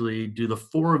the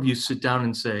 4 of you sit down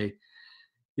and say,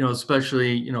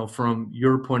 especially from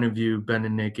your point of view, Ben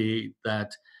and Nikki,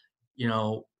 that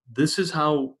this is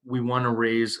how we want to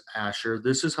raise Asher.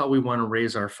 This is how we want to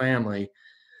raise our family.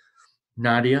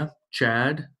 Nadia,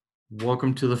 Chad,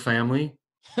 welcome to the family.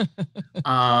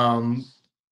 How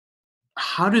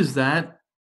does that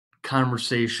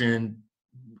conversation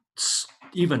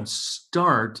even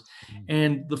start?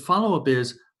 And the follow-up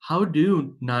is, how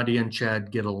do Nadia and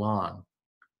Chad get along?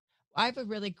 I have a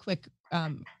really quick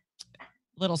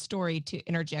little story to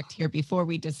interject here before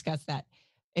we discuss that.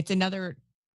 It's another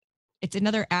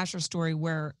Asher story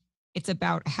where it's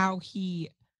about how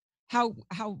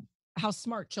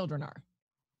smart children are.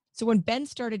 So when Ben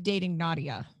started dating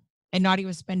Nadia, and Nadia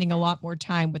was spending a lot more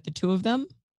time with the 2 of them,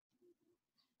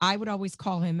 I would always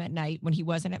call him at night when he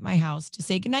wasn't at my house to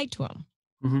say goodnight to him.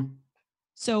 Mm-hmm.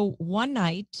 So one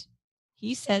night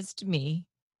he says to me,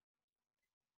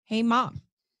 "Hey, Mom,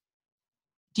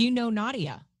 do you know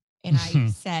Nadia?" And I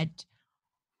said,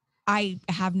 "I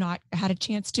have not had a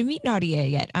chance to meet Nadia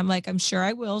yet." I'm like, "I'm sure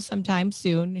I will sometime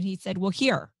soon." And he said, "Well,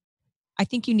 here, I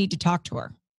think you need to talk to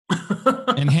her."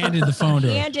 And handed the phone to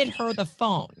her. Handed her the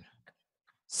phone.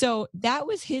 So that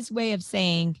was his way of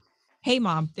saying, "Hey,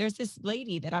 Mom, there's this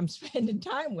lady that I'm spending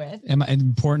time with. It's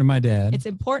important to my dad. It's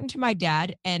important to my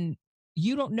dad, and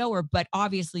you don't know her, but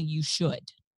obviously you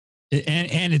should."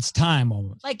 And it's time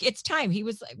almost. Like, it's time. He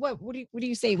was like, what do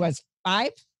you say he was,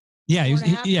 5? Yeah, he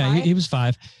was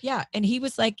 5. Yeah, and he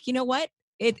was like, "You know what?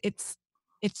 It's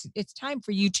time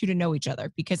for you 2 to know each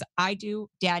other, because I do,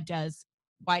 Dad does.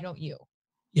 Why don't you?"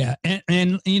 Yeah,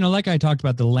 and like I talked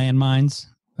about the landmines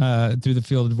through the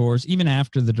field of divorce. Even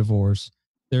after the divorce,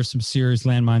 there's some serious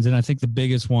landmines, and I think the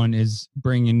biggest one is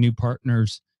bringing new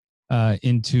partners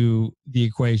into the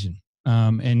equation.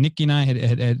 And Nikki and I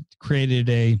had created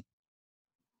a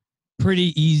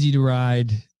pretty easier to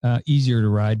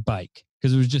ride bike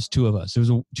because it was just 2 of us. It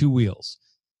was 2 wheels.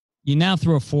 You now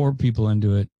throw 4 people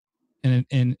into it,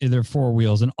 and they're 4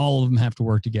 wheels, and all of them have to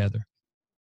work together.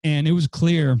 And it was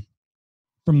clear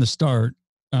from the start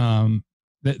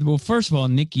that, well, first of all,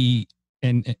 Nikki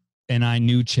and I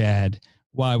knew Chad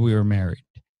while we were married.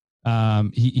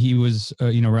 He was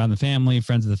around the family,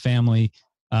 friends of the family,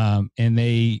 and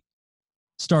they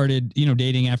started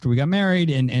dating after we got married,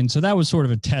 and so that was sort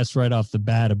of a test right off the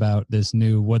bat about this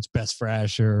new what's best for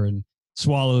Asher, and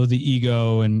swallow the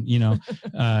ego, and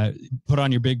put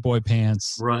on your big boy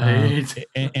pants, right?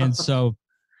 And so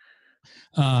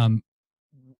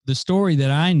the story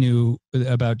that I knew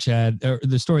about Chad, or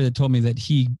the story that told me that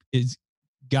he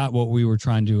got what we were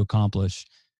trying to accomplish,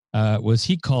 was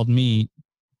he called me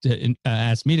to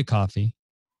ask me to coffee,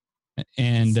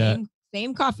 and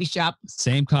same coffee shop,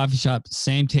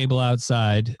 same table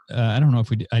outside. I don't know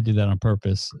if I did that on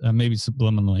purpose, maybe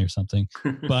subliminally or something,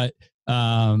 but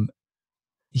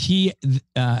he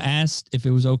asked if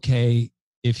it was okay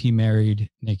if he married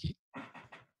Nikki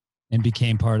and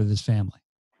became part of this family.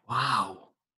 Wow.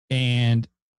 And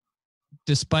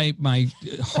despite my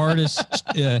hardest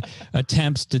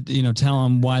attempts to, tell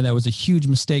him why that was a huge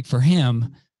mistake for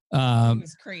him, it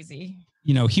was crazy.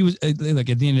 He was like,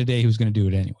 at the end of the day, he was going to do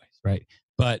it anyways, right?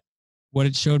 But what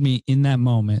it showed me in that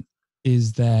moment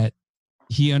is that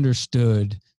he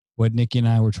understood what Nikki and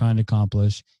I were trying to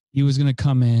accomplish. He was going to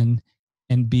come in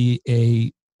and be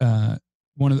a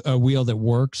wheel that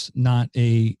works, not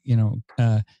a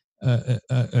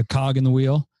cog in the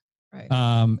wheel.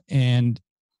 Right. And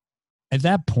at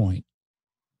that point,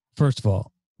 first of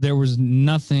all, there was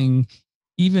nothing,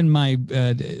 even my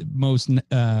most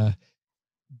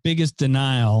biggest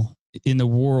denial in the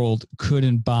world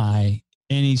couldn't buy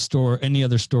any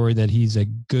other story that he's a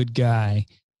good guy,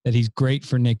 that he's great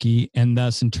for Nikki, and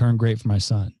thus in turn great for my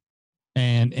son.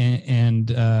 And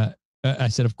I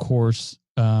said, of course.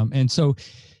 And so,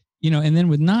 and then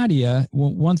with Nadia,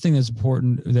 one thing that's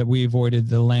important that we avoided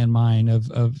the landmine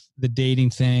of the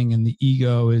dating thing and the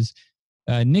ego is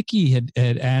Nikki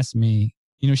had asked me,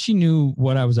 she knew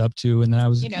what I was up to, and then I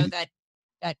was,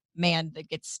 that man that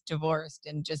gets divorced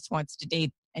and just wants to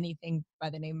date anything by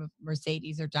the name of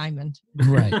Mercedes or Diamond.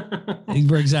 Right.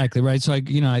 Exactly. Right. So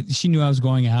she knew I was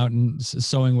going out and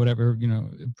sowing whatever,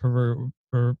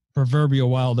 proverbial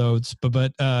wild oats.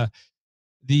 But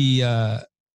the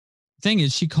thing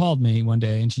is, she called me one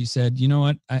day and she said, you know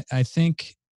what, I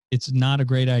think it's not a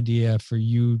great idea for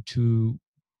you to,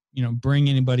 bring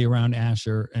anybody around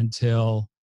Asher until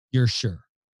you're sure.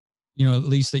 At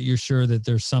least that you're sure that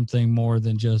there's something more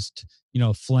than just,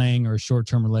 a fling or a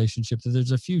short-term relationship, that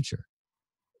there's a future.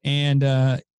 And,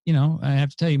 I have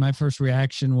to tell you, my first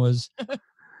reaction was,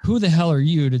 who the hell are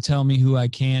you to tell me who I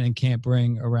can and can't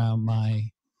bring around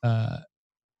my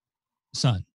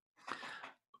son?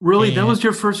 Really? And that was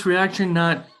your first reaction?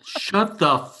 Not shut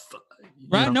the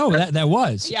right? No, that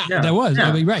was. Yeah. That was. Yeah.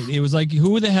 I mean, right. It was like,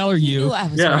 who the hell are you? I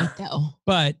was right, though.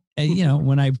 But,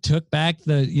 when I took back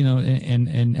the,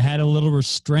 and had a little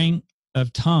restraint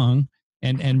of tongue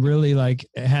and really like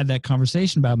had that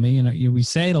conversation about me, we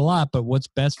say it a lot, but what's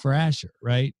best for Asher,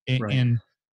 right? And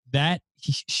that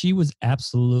she was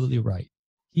absolutely right.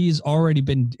 He's already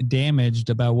been damaged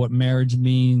about what marriage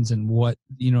means and what,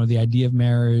 the idea of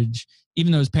marriage.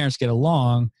 Even though his parents get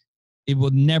along, it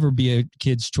will never be a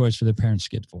kid's choice for their parents to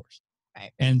get divorced.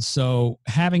 Right. And so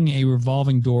having a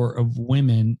revolving door of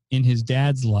women in his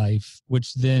dad's life,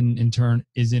 which then in turn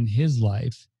is in his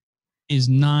life, is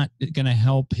not going to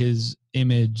help his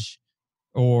image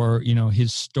or,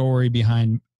 his story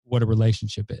behind what a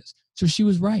relationship is. So she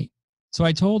was right. So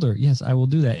I told her, yes, I will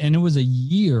do that. And it was a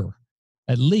year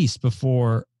at least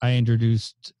before I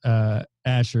introduced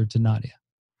Asher to Nadia.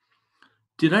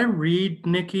 Did I read,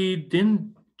 Nikki,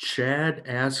 didn't Chad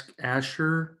ask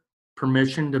Asher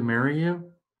permission to marry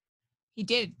you? He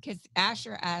did, because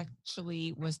Asher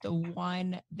actually was the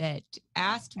one that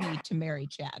asked me to marry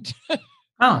Chad.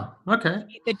 Oh, okay.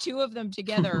 The two of them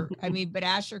together. But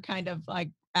Asher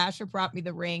Asher brought me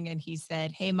the ring and he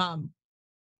said, "Hey, Mom,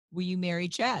 will you marry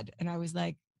Chad?" And I was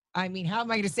like, how am I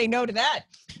going to say no to that?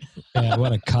 Yeah,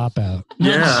 what a cop out.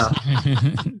 Yeah.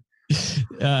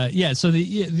 So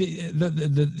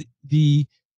the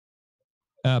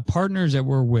partners that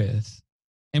we're with,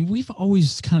 and we've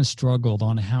always kind of struggled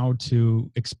on how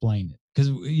to explain it,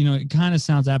 because it kind of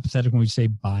sounds apathetic when we say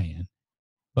buy-in,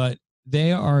 but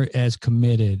they are as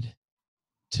committed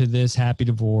to this happy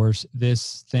divorce,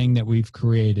 this thing that we've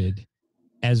created,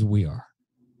 as we are.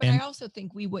 But I also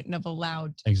think we wouldn't have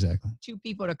allowed two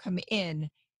people to come in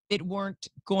that weren't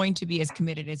going to be as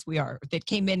committed as we are, that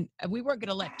came in. We weren't going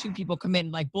to let two people come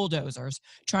in like bulldozers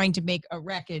trying to make a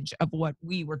wreckage of what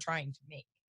we were trying to make.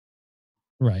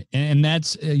 Right. And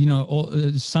that's,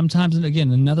 sometimes, and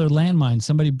again, another landmine,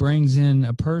 somebody brings in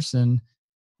a person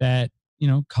that,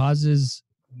 causes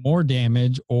more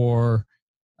damage or,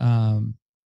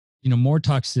 more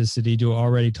toxicity to an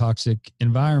already toxic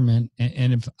environment.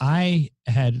 And if I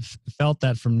had felt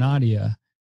that from Nadia,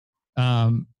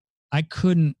 I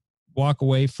couldn't walk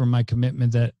away from my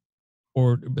commitment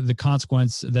or the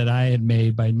consequence that I had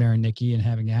made by marrying Nikki and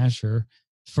having Asher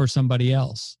for somebody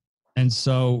else. And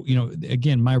so,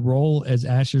 again, my role as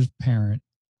Asher's parent,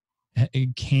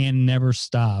 it can never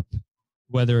stop,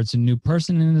 whether it's a new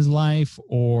person in his life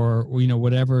or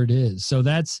whatever it is. So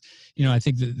that's, I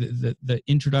think the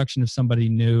introduction of somebody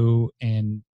new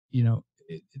and,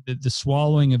 the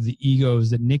swallowing of the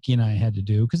egos that Nikki and I had to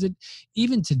do, because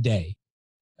even today,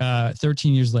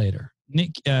 13 years later,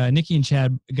 Nikki and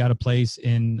Chad got a place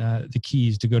in the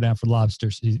Keys to go down for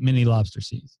mini lobster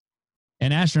season.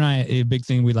 And Asher and I, a big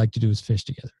thing we like to do is fish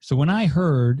together. So when I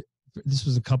heard, this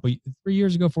was 4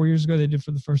 years ago, they did for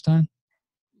the first time,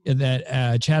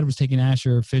 that Chad was taking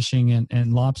Asher fishing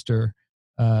and lobster,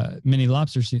 mini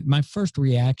lobster season, my first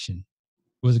reaction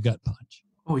was a gut punch.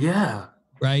 Oh, yeah.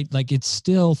 Right? Like, it's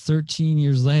still 13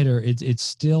 years later, it's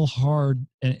still hard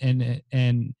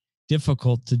and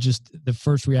difficult to just, the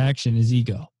first reaction is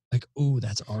ego. Like, oh,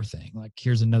 that's our thing. Like,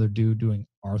 here's another dude doing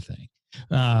our thing.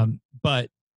 But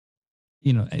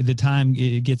at the time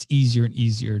it gets easier and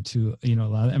easier to,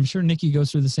 allow. I'm sure Nikki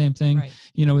goes through the same thing, right,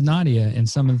 with Nadia, and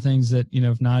some of the things that,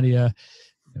 if Nadia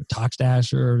talks to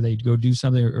Asher, or they go do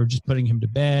something, or just putting him to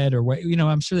bed, or what,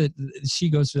 I'm sure that she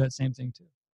goes through that same thing too.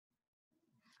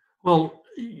 Well,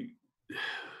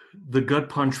 the gut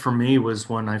punch for me was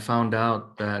when I found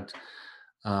out that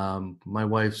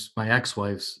my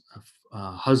ex-wife's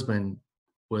husband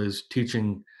was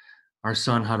teaching our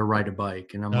son how to ride a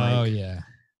bike, and I'm Oh like, yeah.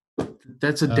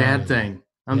 that's a Oh dad yeah. thing.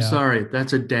 I'm Yeah. sorry,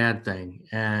 that's a dad thing,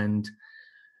 and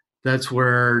that's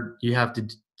where you have to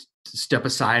step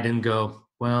aside and go,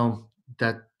 well,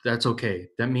 that's okay.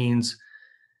 That means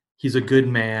he's a good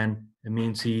man. It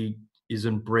means he is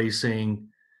embracing,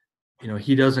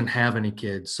 he doesn't have any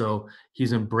kids, so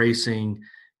he's embracing,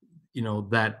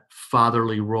 that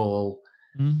fatherly role,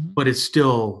 Mhm. but it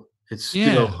still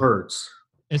Yeah. hurts.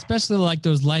 Especially like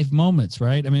those life moments,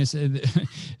 right? I mean, it's,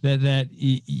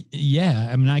 yeah.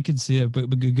 I mean, I could see it, but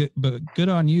good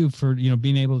on you for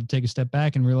being able to take a step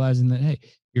back and realizing that hey,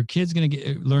 your kid's gonna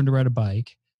learn to ride a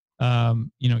bike.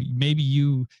 Maybe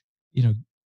you know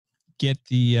get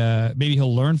the maybe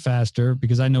he'll learn faster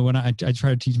because I know when I try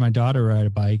to teach my daughter to ride a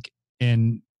bike,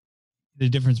 and the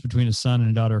difference between a son and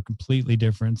a daughter are completely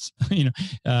different. And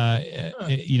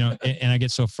I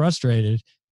get so frustrated.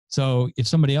 So if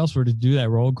somebody else were to do that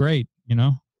role, great,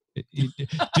 do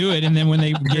it. And then when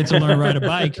they get to learn to ride a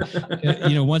bike,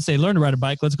 once they learn to ride a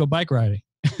bike, let's go bike riding.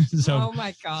 So, oh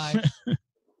my gosh.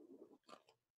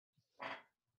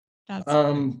 That's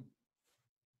um,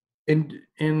 and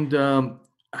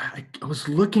I was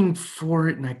looking for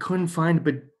it and I couldn't find it.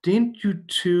 But didn't you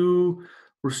two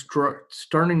were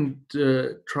starting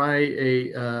to try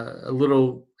a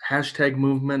little hashtag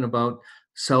movement about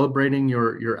celebrating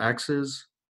your exes?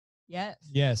 yes.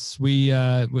 yes, we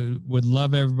would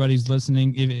love everybody's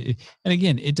listening. And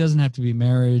again, it doesn't have to be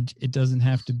marriage. It doesn't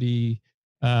have to be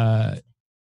the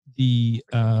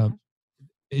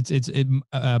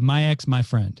my ex, my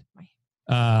friend.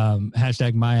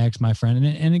 Hashtag my ex, my friend.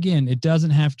 And again, it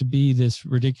doesn't have to be this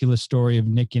ridiculous story of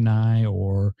Nick and I,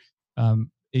 or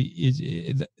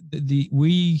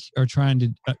we are trying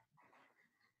to,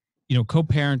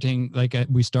 co-parenting, like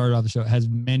we started off the show, has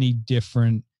many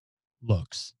different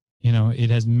looks. It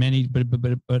has many, but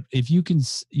if you can,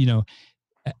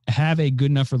 have a good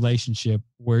enough relationship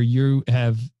where you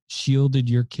have shielded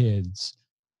your kids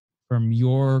from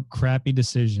your crappy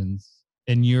decisions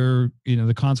and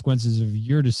the consequences of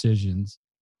your decisions,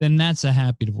 then that's a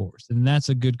happy divorce and that's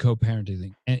a good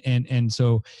co-parenting thing. And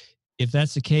so if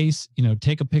that's the case,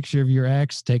 take a picture of your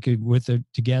ex, take it with it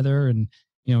together, and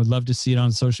love to see it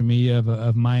on social media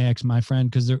of my ex, my friend,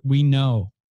 because we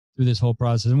know through this whole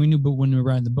process, and we knew, but when we were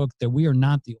writing the book, that we are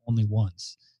not the only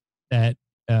ones that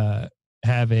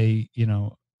have a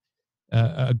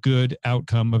good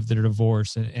outcome of their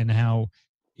divorce, and how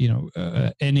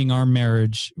ending our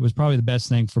marriage was probably the best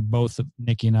thing for both of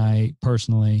Nikki and I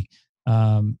personally,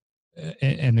 and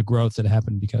the growth that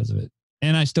happened because of it.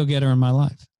 And I still get her in my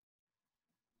life,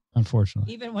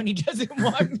 unfortunately. Even when he doesn't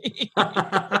want me.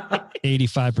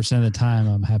 85% of the time,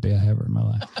 I'm happy I have her in my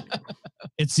life.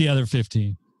 It's the other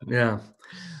 15. Yeah.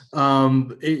 Well,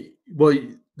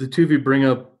 the two of you bring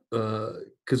up,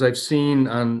 because I've seen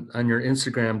on your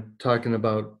Instagram talking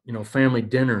about family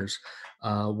dinners.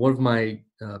 One of my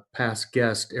past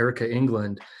guests, Erika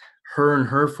Englund, her and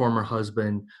her former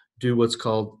husband do what's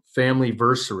called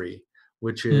Familyversary,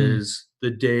 which is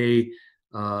the day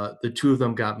the two of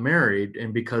them got married,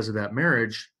 and because of that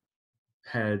marriage,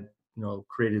 had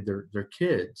created their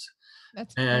kids.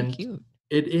 That's very And cute.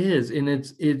 it is, and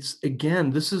it's again,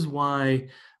 this is why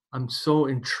I'm so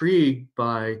intrigued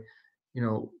by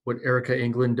what Erika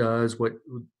Englund does, what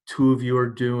two of you are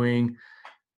doing.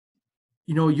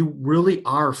 You really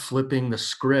are flipping the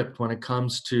script when it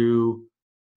comes to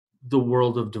the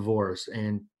world of divorce,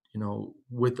 and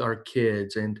with our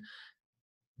kids, and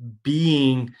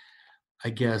being, I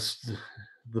guess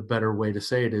the better way to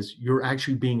say it is, you're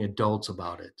actually being adults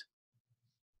about it.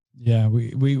 Yeah,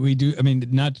 we do. I mean,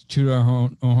 not to toot our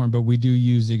own horn, but we do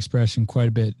use the expression quite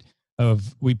a bit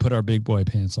of we put our big boy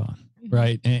pants on,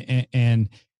 right? And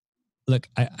look,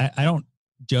 I don't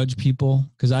judge people,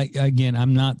 because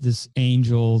I'm not this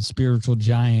angel spiritual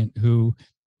giant who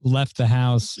left the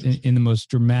house in the most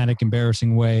dramatic,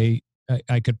 embarrassing way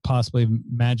I could possibly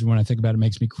imagine. When I think about it, it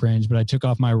makes me cringe. But I took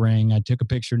off my ring, I took a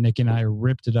picture of Nick and I,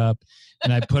 ripped it up,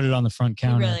 and I put it on the front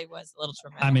counter. It really was a little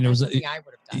traumatic. I mean, it was something I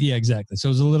would have done. Yeah, exactly. So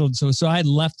it was a little. So I had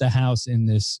left the house in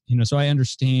this, so I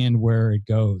understand where it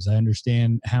goes. I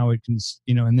understand how it can,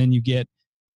 and then you get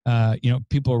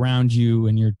people around you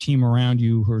and your team around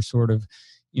you who are sort of,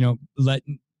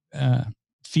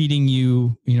 feeding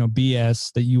you,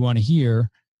 BS that you want to hear.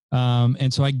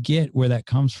 And so I get where that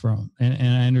comes from, and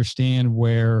I understand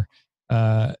where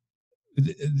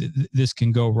this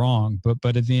can go wrong.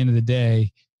 But at the end of the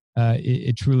day,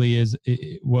 it truly is.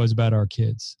 It was about our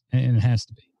kids, and it has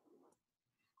to be.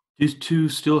 These two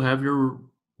still have your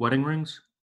wedding rings?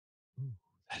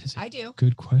 That is I do.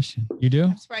 good question. You do?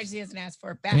 I'm surprised he hasn't asked for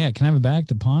it back. Yeah, can I have it back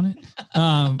to pawn it?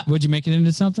 Would you make it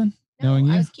into something? No, knowing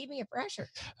you? I was keeping it fresher.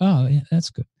 Oh, yeah, that's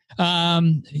good.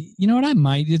 You know what? I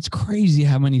might. It's crazy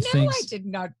how many things. No, I did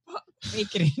not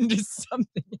make it into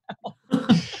something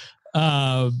else.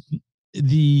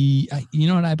 You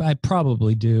know what? I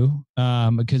probably do.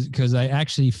 Because I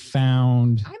actually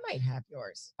found. I might have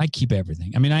yours. I keep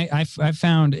everything. I mean, I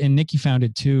found, and Nikki found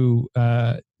it too.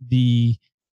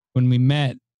 When we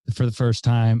met for the first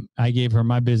time, I gave her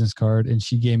my business card and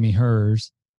she gave me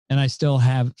hers. And I still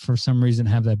have, for some reason,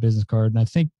 have that business card. And I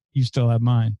think you still have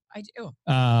mine. I do.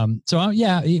 So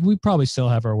yeah, we probably still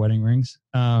have our wedding rings,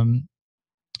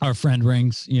 our friend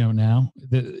rings, now.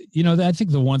 I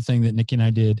think the one thing that Nikki and I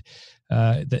did,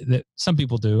 that some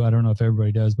people do, I don't know if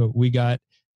everybody does, but we got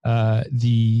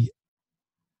the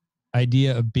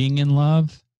idea of being in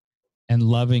love and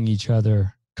loving each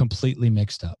other completely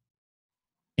mixed up.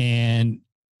 And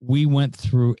we went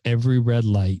through every red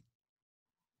light,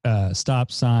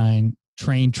 stop sign,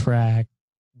 train track,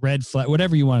 red flag,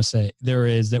 whatever you want to say there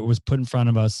is that was put in front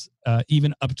of us,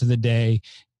 even up to the day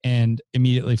and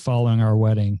immediately following our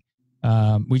wedding.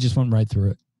 We just went right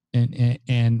through it.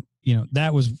 And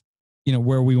that was,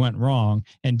 where we went wrong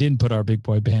and didn't put our big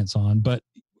boy pants on, but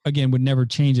again, would never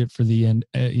change it for the end,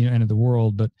 end of the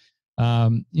world. But,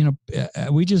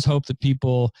 we just hope that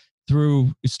people,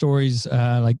 through stories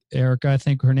like Erika, I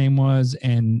think her name was,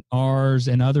 and ours,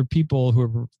 and other people who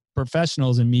are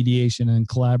professionals in mediation and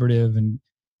collaborative and,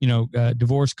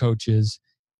 divorce coaches,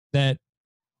 that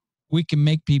we can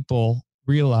make people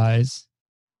realize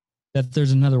that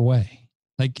there's another way.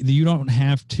 Like, you don't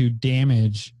have to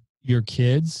damage your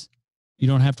kids. You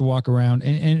don't have to walk around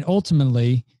and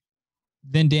ultimately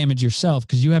then damage yourself,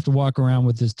 because you have to walk around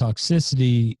with this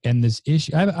toxicity and this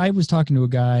issue. I was talking to a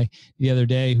guy the other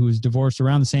day who was divorced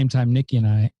around the same time Nikki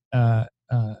and I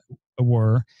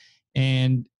were,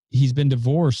 and he's been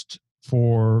divorced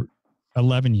for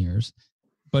 11 years,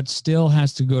 but still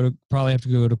has to probably have to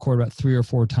go to court about 3 or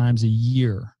 4 times a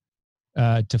year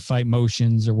to fight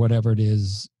motions or whatever it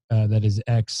is that his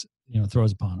ex,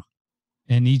 throws upon him.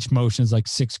 And each motion is like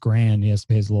 $6,000 he has to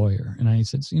pay his lawyer. And I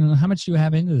said, how much do you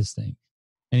have into this thing?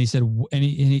 And he said, and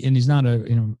he's not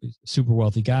a super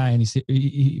wealthy guy, and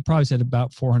he probably said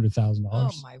about $400,000. Oh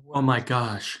my word! Oh my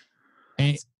gosh!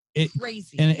 And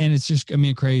crazy. And it's just,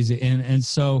 crazy. And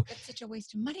so that's such a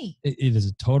waste of money. It is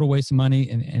a total waste of money,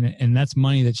 and that's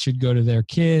money that should go to their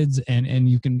kids, and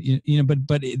you can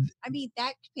but that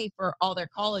could pay for all their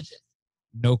colleges.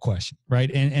 No question, right?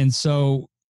 And so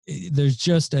there's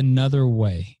just another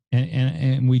way.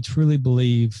 And we truly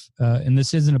believe, and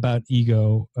this isn't about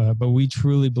ego, but we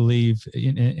truly believe,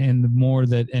 and the more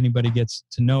that anybody gets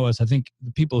to know us, I think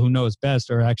the people who know us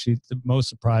best are actually the most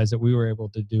surprised that we were able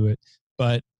to do it.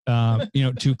 But,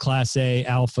 to Class A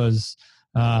alphas,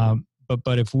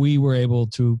 but if we were able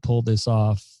to pull this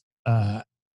off,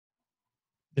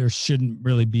 there shouldn't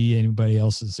really be anybody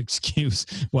else's excuse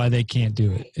why they can't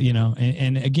do it,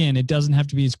 and again, it doesn't have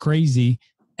to be as crazy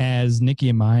as Nikki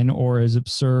and mine, or as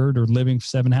absurd, or living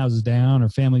 7 houses down, or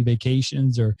family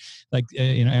vacations, or like,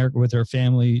 Erika with her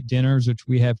family dinners, which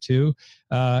we have too.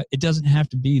 It doesn't have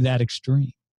to be that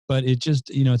extreme, but it just,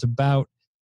 it's about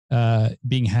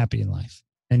being happy in life.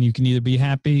 And you can either be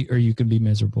happy or you can be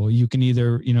miserable. You can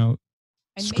either,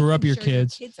 screw up your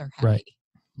kids. Your kids are happy. Right.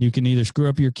 You can either screw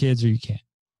up your kids or you can't.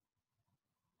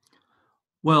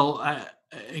 Well,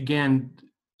 again,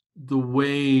 the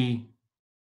way,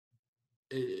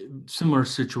 similar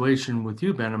situation with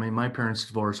you, Ben. I mean, my parents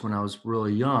divorced when I was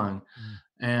really young.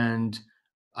 And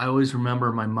I always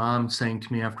remember my mom saying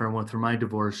to me after I went through my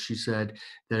divorce, she said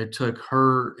that it took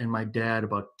her and my dad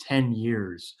about 10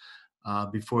 years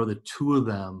before the two of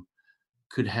them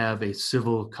could have a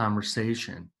civil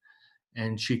conversation.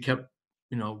 And she kept,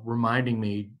 reminding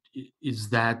me, is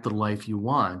that the life you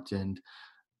want? And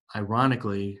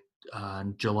ironically,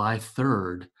 on July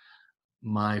 3rd,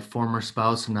 my former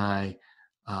spouse and I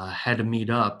had to meet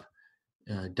up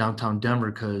downtown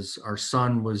Denver because our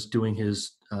son was doing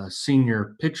his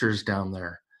senior pictures down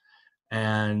there.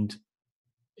 And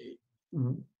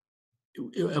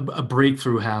a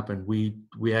breakthrough happened.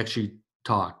 We actually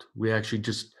talked. We actually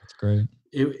just. That's great.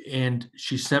 And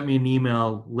she sent me an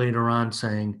email later on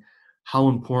saying how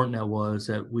important that was,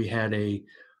 that we had a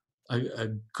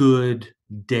good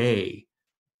day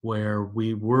where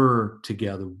we were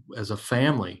together as a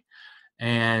family.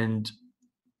 And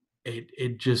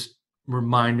it just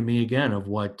reminded me again of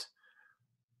what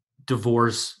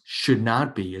divorce should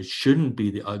not be. It shouldn't be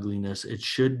the ugliness. It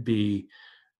should be,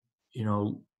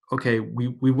 okay,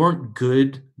 we weren't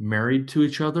good married to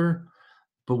each other,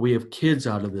 but we have kids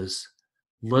out of this.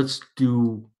 Let's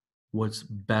do what's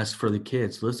best for the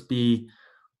kids. Let's be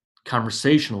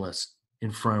conversationalists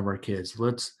in front of our kids.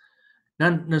 Let's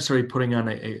not necessarily putting on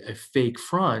a fake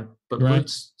front, but Right.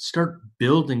 let's start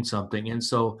building something. And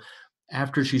so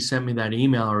after she sent me that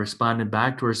email, I responded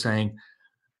back to her saying,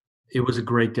 it was a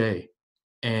great day.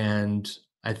 And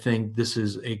I think this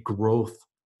is a growth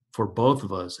for both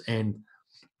of us. And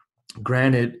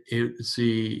granted,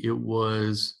 it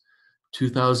was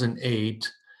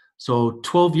 2008. So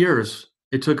 12 years.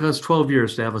 It took us 12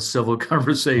 years to have a civil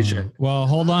conversation. Well,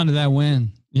 hold on to that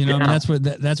win. You know, I mean,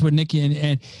 Yeah. that's what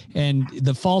Nikki and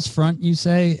the false front you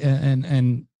say,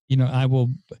 and you know, I will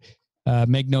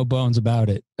make no bones about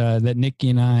it. That Nikki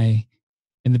and I,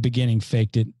 in the beginning,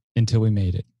 faked it until we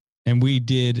made it, and we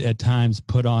did at times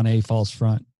put on a false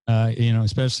front. You know,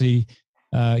 especially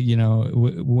you know,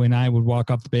 when I would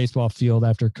walk off the baseball field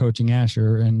after coaching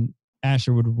Asher, and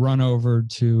Asher would run over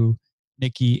to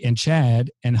Nikki and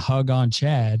Chad and hug on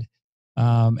Chad.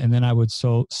 And then I would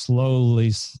so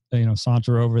slowly, you know,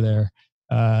 saunter over there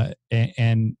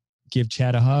and give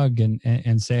Chad a hug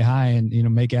and say hi, and, you know,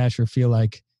 make Asher feel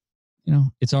like, you know,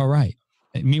 it's all right.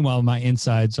 And meanwhile, my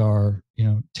insides are, you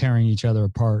know, tearing each other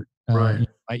apart. Right.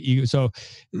 So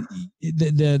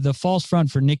the false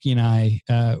front for Nikki and I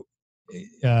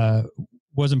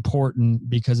was important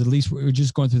because at least we were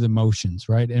just going through the motions,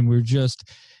 right? And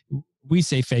we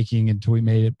say faking until we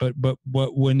made it, but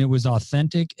when it was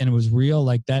authentic and it was real,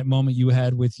 like that moment you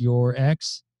had with your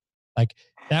ex, like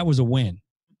that was a win.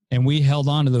 And we held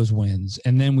on to those wins.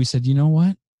 And then we said, you know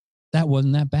what? That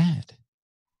wasn't that bad.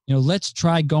 You know, let's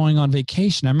try going on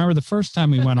vacation. I remember the first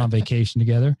time we went on vacation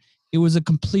together, it was a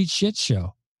complete shit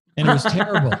show. And it was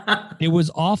terrible. It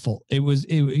was awful. You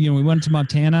know, we went to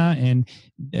Montana and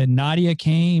Nadia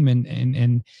came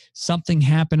and something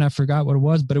happened. I forgot what it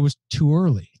was, but it was too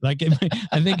early. Like,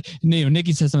 I think, you know,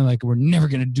 Nikki said something like, we're never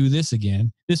going to do this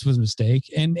again. This was a mistake.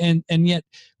 And yet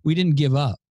we didn't give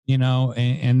up, you know,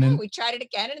 and then we tried it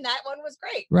again and that one was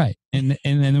great. Right. And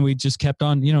then we just kept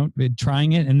on, you know,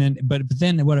 trying it. And then, but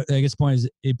then what I guess the point is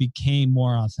it became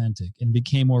more authentic and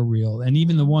became more real. And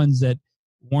even the ones that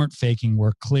weren't faking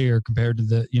were clear compared to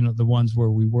the, you know, the ones where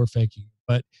we were faking,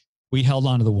 but we held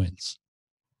on to the wins.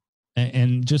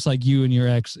 And just like you and your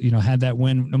ex, you know, had that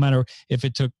win, no matter if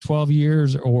it took 12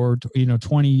 years or, you know,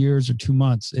 20 years or 2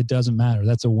 months, it doesn't matter.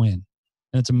 That's a win.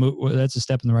 And that's a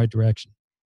step in the right direction.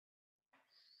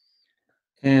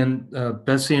 And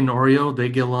Bessie and Oreo, they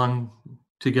get along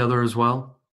together as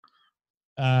well?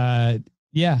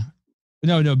 Yeah.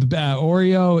 No.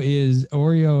 Oreo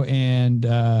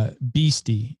and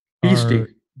Beastie.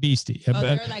 Beastie. Oh,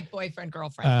 they're like boyfriend,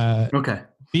 girlfriend. Okay.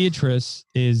 Beatrice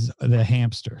is the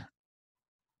hamster.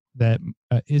 That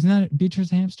isn't that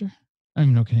Beatrice hamster? I don't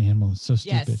even know what kind of animal. It's so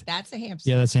stupid. Yes, that's a hamster.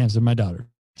 Yeah, that's a hamster. My daughter.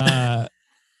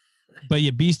 But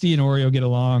yeah, Beastie and Oreo get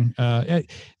along.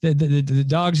 The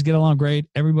dogs get along great.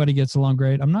 Everybody gets along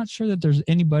great. I'm not sure that there's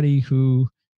anybody who,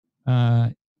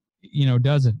 you know,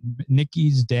 doesn't.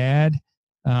 Nikki's dad.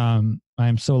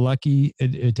 I'm so lucky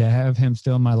to have him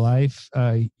still in my life.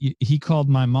 He called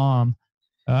my mom.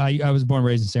 I was born and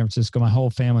raised in San Francisco. My whole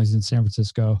family's in San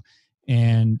Francisco,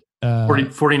 and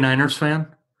 49ers fan.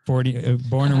 Born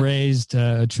and raised,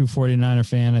 a true 49er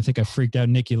fan. I think I freaked out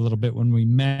Nikki a little bit when we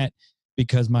met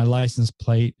because my license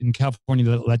plate in California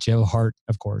let you have a heart,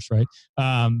 of course, right?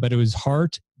 But it was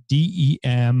Heart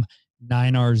DEM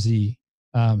 9RZ.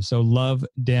 So love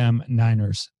dem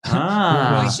Niners.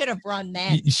 I should have run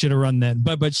that. You should have run that.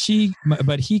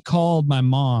 But he called my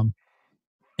mom,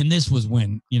 and this was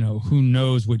when, you know, who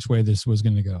knows which way this was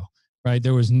going to go, right?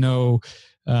 There was no,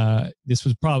 this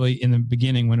was probably in the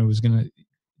beginning when it was going to,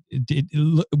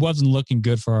 it wasn't looking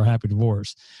good for our happy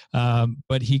divorce.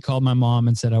 But he called my mom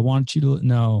and said, I want you to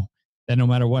know that no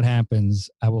matter what happens,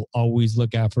 I will always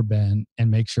look out for Ben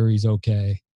and make sure he's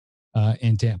okay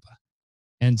in Tampa.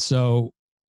 And so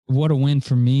what a win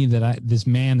for me that this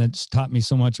man that's taught me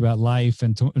so much about life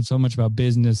and so much about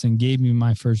business and gave me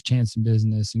my first chance in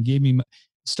business and gave me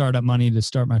startup money to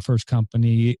start my first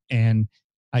company. And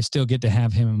I still get to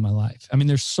have him in my life. I mean,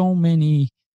 there's so many,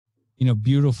 you know,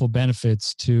 beautiful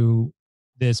benefits to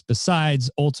this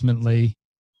besides ultimately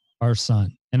our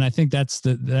son. And I think that's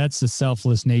the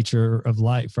selfless nature of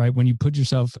life, right? When you put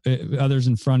yourself, others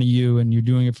in front of you and you're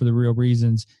doing it for the real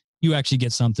reasons, you actually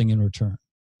get something in return.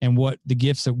 And what the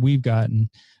gifts that we've gotten,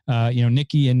 you know,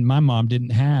 Nikki and my mom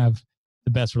didn't have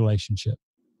the best relationship,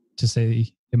 to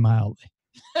say it mildly.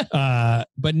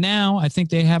 But now I think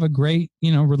they have a great,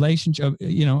 you know, relationship,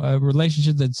 you know, a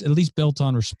relationship that's at least built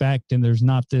on respect. And there's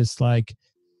not this like,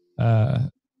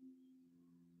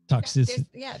 toxicity.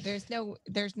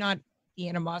 There's not the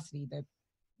animosity that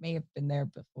may have been there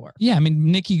before. Yeah, I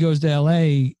mean, Nikki goes to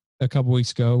LA a couple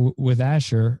weeks ago with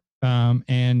Asher,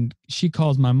 and she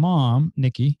calls my mom,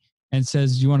 Nikki, and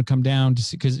says, "You want to come down to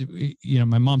see?" Because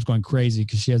my mom's going crazy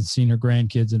because she hasn't seen her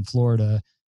grandkids in Florida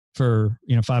for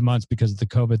 5 months because of the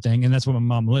COVID thing, and that's what my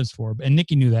mom lives for. And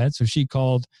Nikki knew that, so she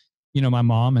called, my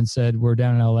mom and said, "We're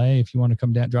down in LA. If you want to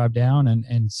come down, drive down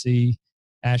and see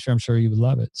Asher, I'm sure you would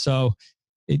love it." So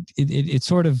it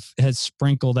sort of has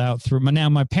sprinkled out through. Now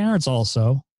my parents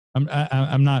also.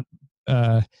 I'm not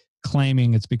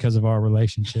claiming it's because of our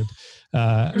relationship.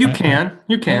 You can,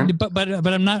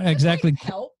 but I'm not exactly.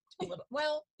 Help a little.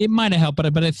 Well, it might have helped,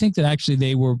 but I think that actually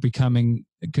they were becoming,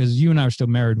 because you and I are still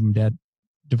married when Dad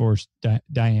divorced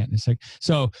Diane. It's like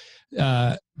so.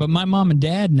 But my mom and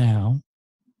dad now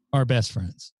are best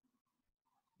friends.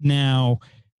 Now,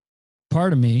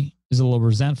 part of me is a little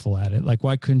resentful at it. Like,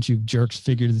 why couldn't you jerks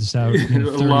figure this out a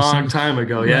long time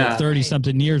ago? Yeah. 30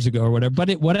 something years ago or whatever, but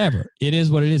whatever. It is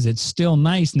what it is. It's still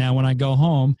nice now when I go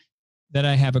home that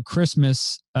I have a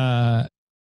Christmas, at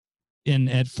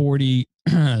 40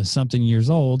 something years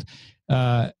old,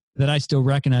 that I still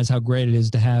recognize how great it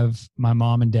is to have my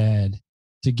mom and dad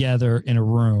together in a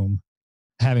room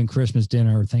having Christmas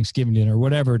dinner or Thanksgiving dinner,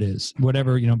 whatever it is,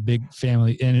 whatever, big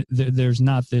family. And there's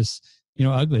not this,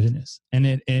 ugliness, and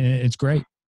it's great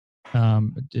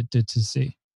to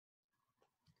see.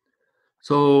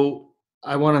 So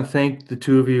I want to thank the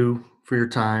two of you for your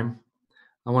time.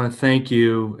 I want to thank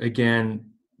you again,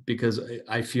 because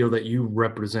I feel that you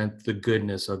represent the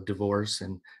goodness of divorce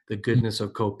and the goodness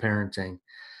of co-parenting.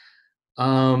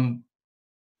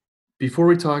 Before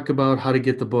we talk about how to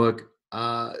get the book,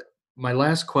 my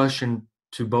last question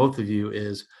to both of you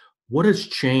is, what has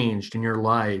changed in your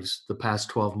lives the past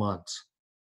 12 months?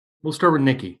 We'll start with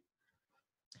Nikki.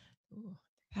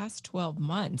 Past 12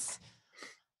 months.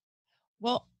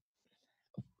 Well,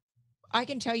 I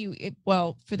can tell you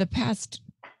for the past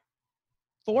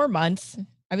 4 months,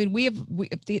 I mean, we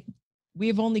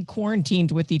have only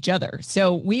quarantined with each other.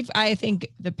 So I think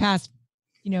the past,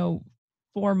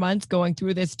 4 months going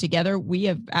through this together, we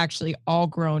have actually all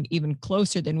grown even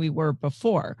closer than we were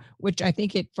before, which I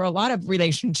think for a lot of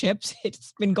relationships,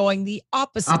 it's been going the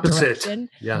opposite direction.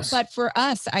 Yes. But for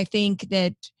us, I think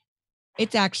that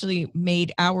it's actually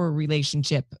made our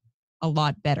relationship a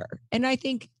lot better. And I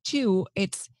think too,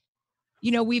 it's,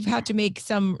 we've had to make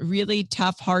some really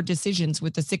tough, hard decisions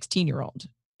with the 16-year-old.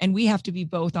 And we have to be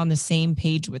both on the same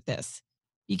page with this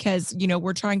because,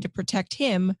 we're trying to protect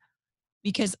him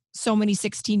because so many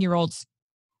 16-year-olds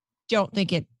don't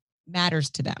think it matters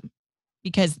to them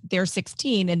because they're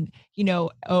 16 and,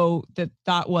 the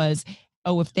thought was,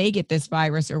 if they get this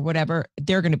virus or whatever,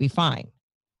 they're going to be fine.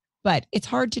 But it's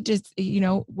hard to just,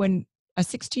 when a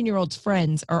 16-year-old's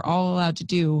friends are all allowed to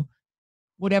do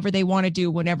whatever they want to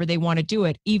do, whenever they want to do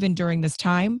it, even during this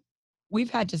time, we've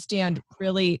had to stand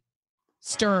really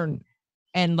stern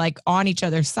and like on each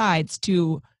other's sides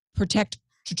to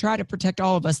try to protect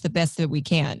all of us the best that we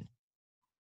can.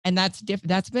 And that's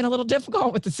been a little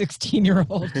difficult with the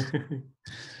 16-year-old.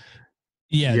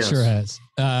 Yeah, it sure has.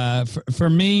 For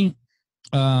me,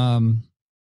 the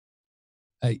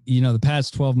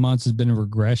past 12 months has been a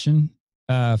regression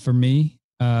for me.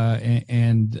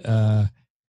 I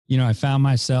found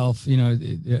myself,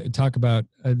 talk about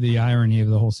the irony of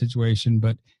the whole situation.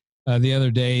 But the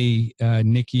other day,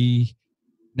 Nikki,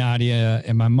 Nadia,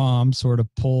 and my mom sort of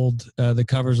pulled the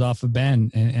covers off of Ben.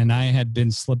 And I had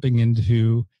been slipping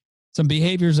into some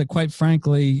behaviors that, quite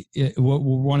frankly, were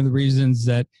one of the reasons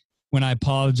that when I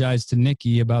apologized to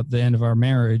Nikki about the end of our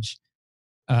marriage,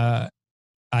 I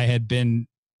had been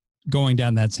going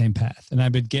down that same path. And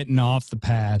I've been getting off the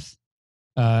path.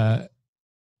 The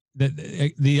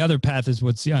other path is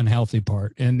what's the unhealthy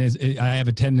part. And I have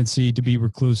a tendency to be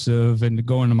reclusive and to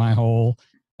go into my hole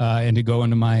and to go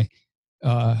into my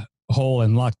hole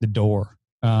and lock the door.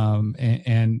 I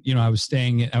was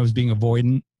being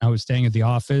avoidant. I was staying at the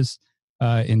office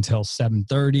until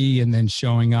 7:30 and then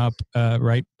showing up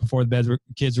right before the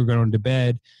kids were going to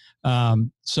bed.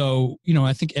 So,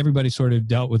 I think everybody sort of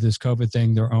dealt with this COVID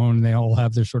thing their own. They all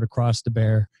have their sort of cross to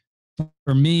bear.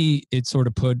 For me, it sort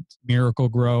of put Miracle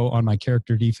Grow on my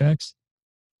character defects.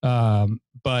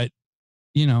 But,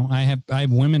 I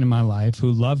have women in my life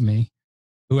who love me,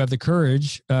 who have the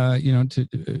courage,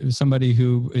 to somebody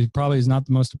who probably is not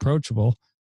the most approachable,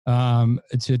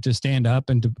 to stand up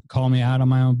and to call me out on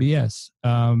my own BS.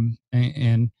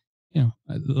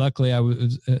 Luckily I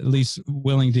was at least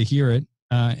willing to hear it,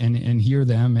 and hear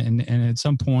them. And at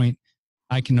some point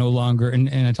I can no longer, and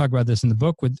I talk about this in the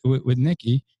book with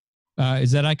Nikki,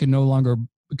 is that I can no longer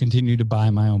continue to buy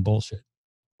my own bullshit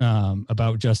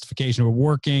about justification of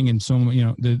working and so,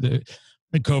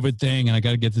 the COVID thing, and I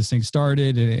got to get this thing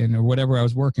started and or whatever I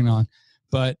was working on.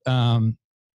 But, also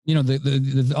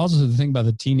the thing about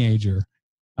the teenager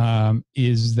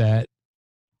is that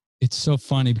it's so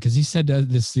funny because he said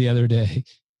this the other day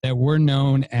that we're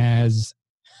known as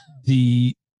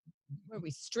were we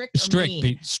strict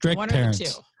one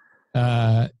parents.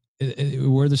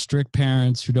 We're the strict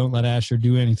parents who don't let Asher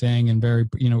do anything, and very,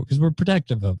 because we're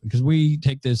protective of him, because we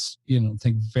take this,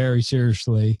 thing very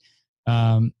seriously.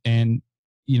 And,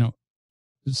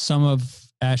 some of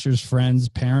Asher's friends'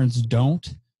 parents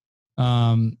don't.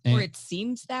 Or it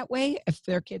seems that way if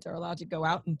their kids are allowed to go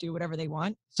out and do whatever they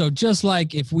want. So just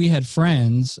like if we had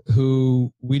friends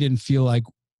who we didn't feel like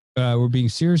were being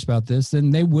serious about this,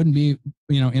 then they wouldn't be,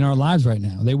 in our lives right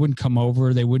now. They wouldn't come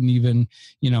over. They wouldn't even,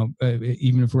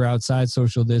 even if we're outside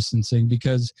social distancing,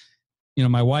 because,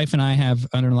 my wife and I have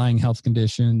underlying health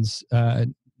conditions.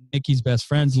 Nikki's best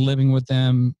friend's living with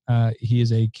them. He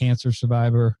is a cancer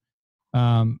survivor.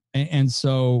 And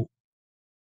so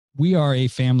we are a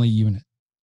family unit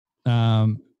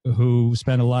who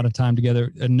spend a lot of time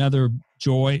together. Another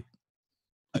joy,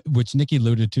 which Nikki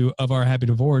alluded to, of our happy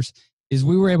divorce is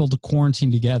we were able to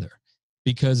quarantine together,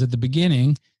 because at the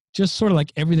beginning, just sort of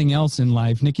like everything else in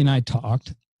life, Nikki and I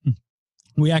talked.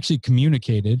 We actually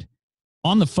communicated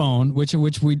on the phone, which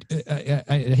we,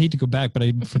 I hate to go back, but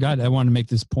I forgot I wanted to make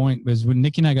this point, was when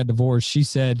Nikki and I got divorced, she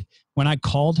said, when I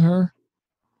called her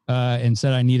and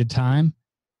said I needed time,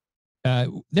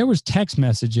 there was text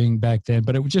messaging back then,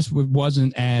 but we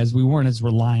weren't as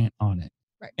reliant on it.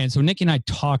 Right. And so Nikki and I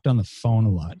talked on the phone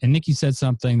a lot. And Nikki said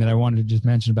something that I wanted to just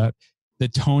mention about the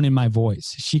tone in my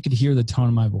voice. She could hear the tone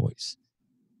of my voice.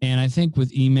 And I think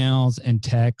with emails and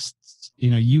texts,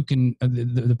 you can,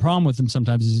 the problem with them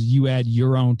sometimes is you add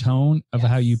your own tone of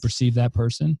how you perceive that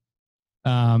person.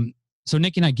 So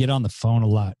Nikki and I get on the phone a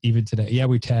lot, even today. Yeah,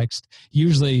 we text.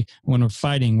 Usually when we're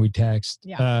fighting, we text.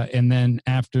 Yeah. And then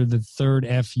after the third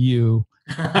FU,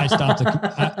 I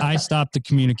stop the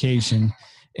communication.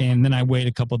 And then I wait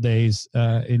a couple of days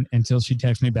until she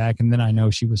texts me back, and then I know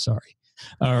she was sorry.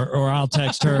 Or I'll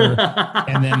text her,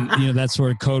 and then that's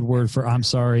sort of code word for I'm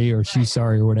sorry or she's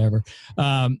sorry or whatever.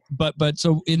 But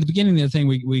so in the beginning of the thing,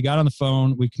 we got on the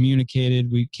phone, we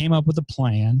communicated, we came up with a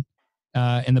plan,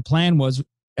 and the plan was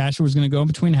Asher was going to go in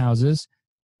between houses.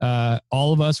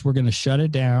 All of us were going to shut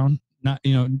it down. Not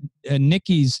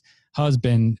Nikki's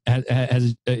husband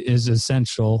is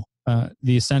essential.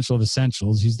 The essential of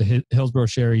essentials. He's the Hillsborough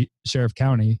Sheriff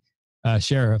County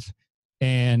sheriff.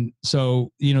 And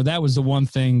so, that was the one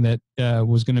thing that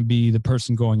was going to be the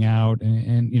person going out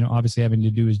and obviously having to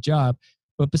do his job.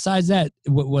 But besides that,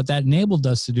 what that enabled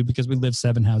us to do, because we live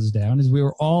 7 houses down, is we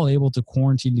were all able to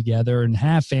quarantine together and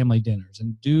have family dinners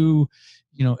and do,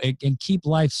 and keep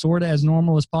life sort of as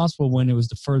normal as possible when it was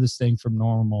the furthest thing from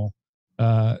normal.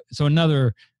 So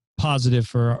another positive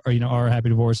for our happy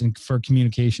divorce and for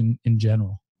communication in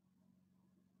general.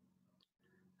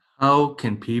 How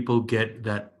can people get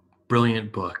that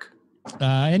brilliant book?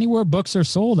 Anywhere books are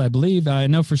sold, I believe. I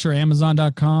know for sure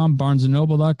Amazon.com,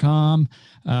 BarnesandNoble.com.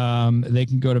 They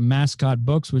can go to Mascot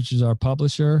Books, which is our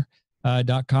publisher,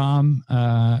 .com.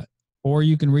 Or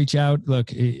you can reach out.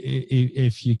 Look,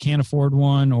 if you can't afford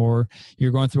one or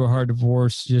you're going through a hard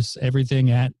divorce, just everything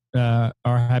at Our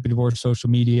Happy Divorce social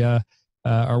media.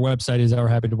 Our website is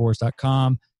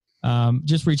ourhappydivorce.com.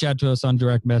 Just reach out to us on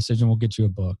direct message and we'll get you a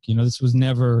book. This was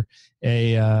never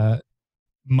a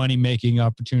money-making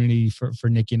opportunity for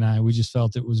Nikki and I. We just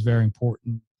felt it was very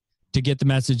important to get the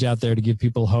message out there, to give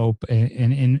people hope.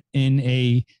 And in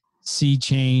a sea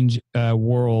change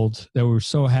world that we're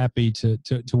so happy to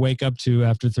wake up to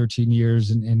after 13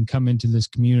 years and come into this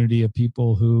community of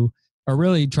people who are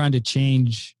really trying to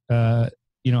change, how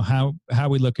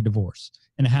we look at divorce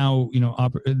and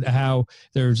how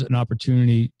there's an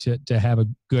opportunity to have a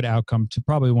good outcome to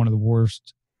probably one of the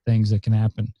worst things that can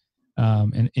happen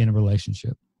in a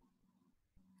relationship.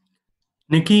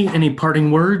 Nikki, any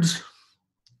parting words?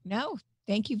 No,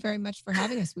 thank you very much for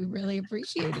having us. We really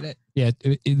appreciated it. Yeah,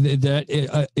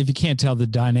 if you can't tell, the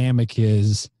dynamic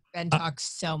is Ben talks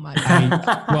so much.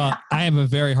 I have a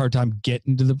very hard time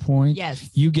getting to the point. Yes,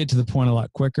 you get to the point a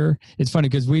lot quicker. It's funny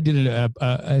because we did it.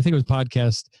 I think it was a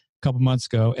podcast a couple months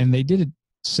ago, and they did it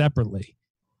separately.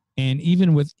 And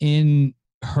even within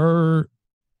her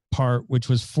part, which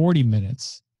was 40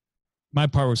 minutes. My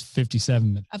part was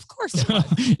 57 minutes. Of course it was.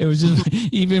 It was just,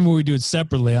 even when we do it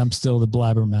separately, I'm still the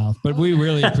blabbermouth. But we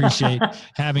really appreciate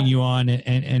having you on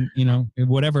and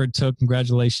whatever it took,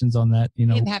 congratulations on that.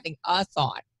 And having a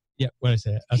thought. Yeah, what did I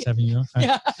say? Us having you on?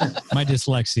 Yeah. My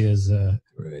dyslexia is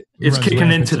It's runs kicking in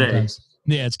rampant today. sometimes.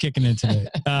 Yeah, it's kicking in today.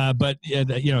 But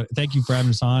yeah, thank you for having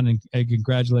us on, and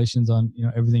congratulations on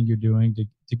everything you're doing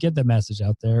to get that message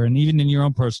out there, and even in your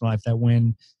own personal life, that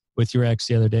win with your ex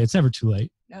the other day. It's never too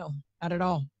late. No, not at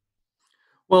all.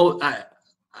 Well,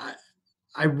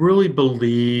 I really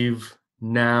believe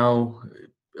now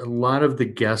a lot of the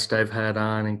guests I've had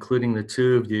on, including the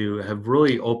two of you, have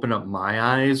really opened up my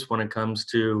eyes when it comes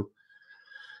to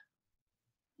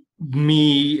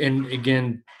me. And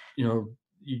again,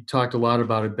 you talked a lot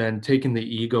about it, Ben, taking the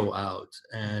ego out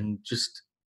and just,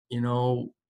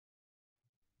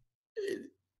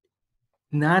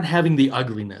 not having the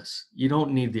ugliness. You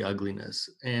don't need the ugliness.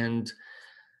 And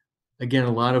again,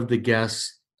 a lot of the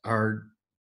guests are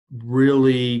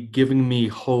really giving me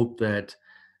hope that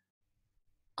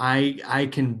I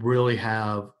can really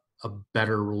have a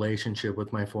better relationship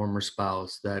with my former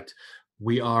spouse, that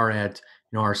we are at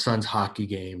our son's hockey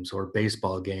games or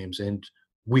baseball games, and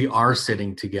we are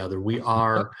sitting together. We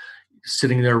are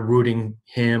sitting there rooting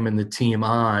him and the team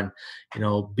on,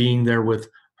 being there with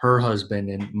her husband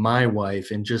and my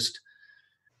wife. And just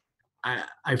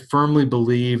I firmly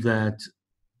believe that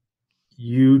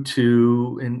you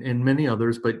two and many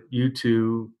others, but you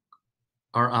two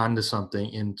are onto something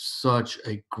in such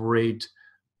a great,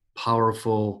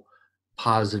 powerful,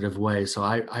 positive way. So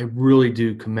I really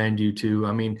do commend you two.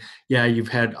 I mean, yeah, you've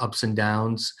had ups and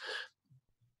downs,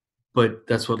 but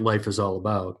that's what life is all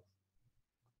about.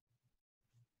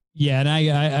 Yeah, and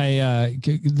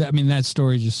I mean, that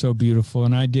story is just so beautiful.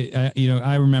 And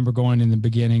I remember going in the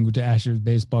beginning to Asher's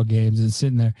baseball games and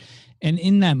sitting there, and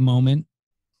in that moment,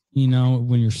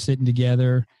 when you're sitting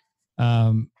together,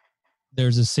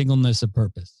 there's a singleness of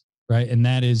purpose, right? And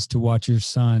that is to watch your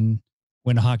son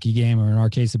win a hockey game, or in our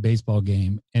case, a baseball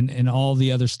game, and all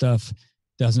the other stuff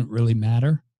doesn't really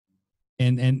matter.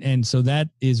 And so that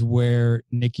is where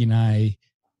Nikki and I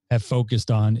have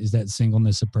focused on, is that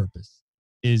singleness of purpose,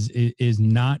 is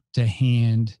not to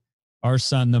hand our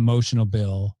son the emotional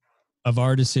bill of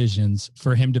our decisions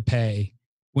for him to pay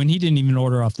when he didn't even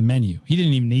order off the menu. He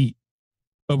didn't even eat,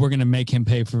 but we're going to make him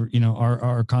pay for,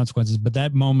 our consequences. But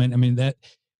that moment, I mean, that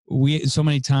so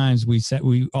many times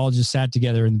we all just sat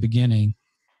together in the beginning,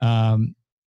 and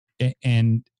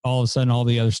all of a sudden all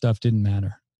the other stuff didn't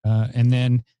matter. And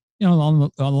then, along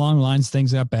the lines,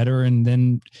 things got better. And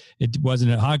then it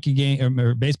wasn't at hockey game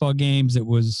or baseball games. It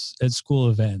was at school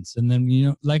events. And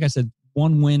then, like I said,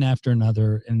 one win after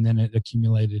another, and then it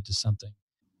accumulated to something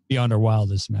beyond our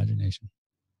wildest imagination.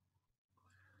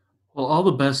 Well, all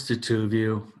the best to two of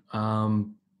you.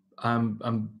 I'm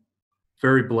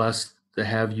very blessed to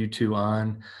have you two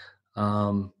on.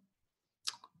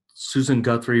 Susan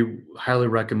Guthrie highly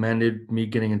recommended me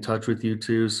getting in touch with you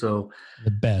two. So the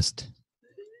best.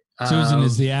 Susan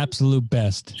is the absolute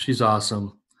best. She's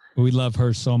awesome. We love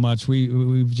her so much.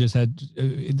 We've just had,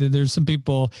 there's some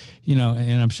people,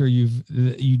 and I'm sure you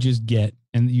just get,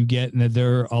 and that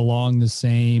they're along the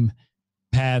same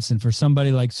paths. And for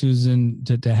somebody like Susan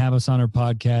to have us on her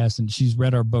podcast, and she's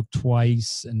read our book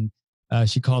twice, and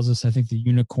she calls us, I think, the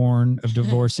unicorn of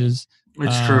divorces.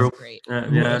 It's true.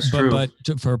 Yeah, it's true. But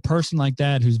for a person like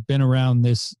that, who's been around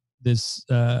this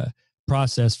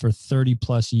process for 30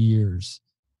 plus years,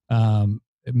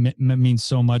 it means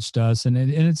so much to us. And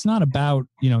it's not about,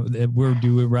 that we're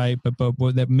doing right, but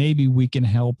that maybe we can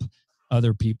help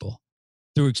other people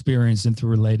through experience and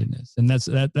through relatedness. And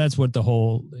that's what the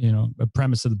whole,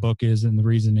 premise of the book is, and the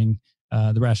reasoning,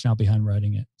 the rationale behind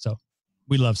writing it. So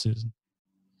we love Susan.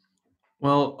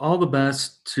 Well, all the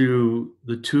best to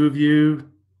the two of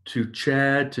you, to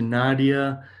Chad, to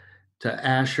Nadia, to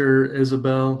Asher,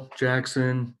 Isabel,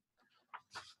 Jackson,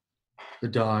 the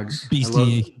dogs.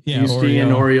 Beastie, Beastie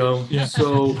and Oreo. Yeah.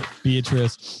 So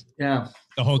Beatrice. Yeah.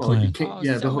 The whole clan.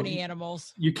 Many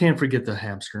animals. You can't forget the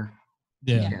hamster.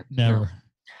 Yeah, never.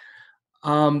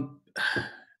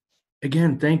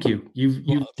 Again, thank you. You've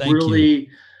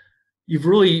really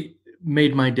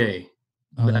made my day.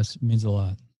 That means a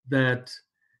lot. That,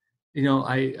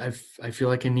 I feel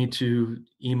like I need to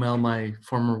email my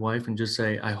former wife and just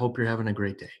say, I hope you're having a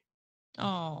great day.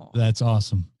 Oh, that's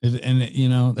awesome. And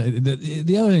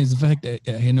the other thing is the fact that,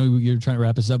 I know you're trying to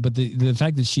wrap this up, but the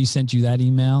fact that she sent you that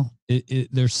email,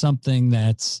 there's something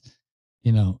that's,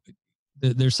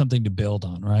 there's something to build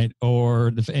on, right?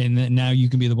 And then now you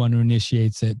can be the one who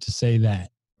initiates it to say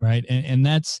that, right? And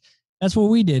that's what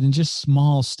we did in just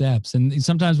small steps. And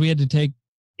sometimes we had to take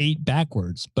 8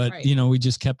 backwards, but right. We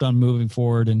just kept on moving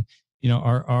forward, and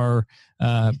our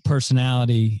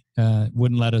personality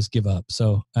wouldn't let us give up.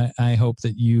 So I hope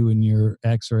that you and your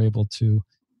ex are able to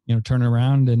turn it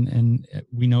around, and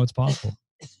we know it's possible.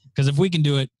 Because if we can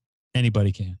do it,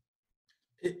 anybody can.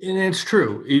 And it's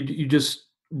true. You just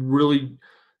really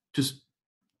just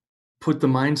put the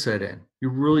mindset in. You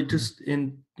really just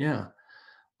yeah.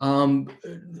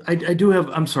 I do have.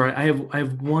 I'm sorry. I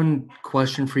have one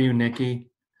question for you, Nikki.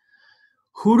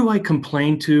 Who do I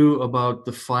complain to about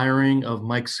the firing of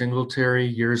Mike Singletary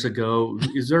years ago?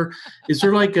 Is there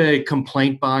like a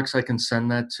complaint box I can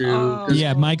send that to?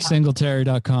 Yeah,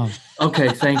 MikeSingletary.com. Okay,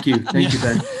 thank you,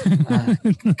 Ben.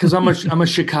 Because I'm a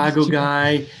Chicago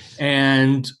guy,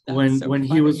 and when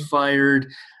he was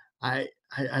fired, I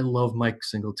love Mike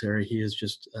Singletary. He is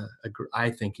just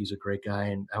I think he's a great guy,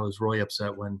 and I was really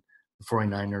upset when the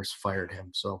 49ers fired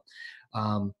him. So,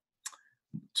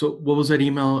 so what was that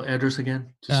email address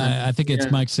again? I think it's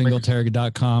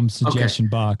MikeSingletary.com suggestion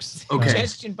box. Okay.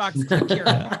 Suggestion box. Take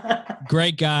care.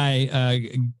 Great guy,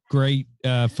 great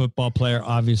football player,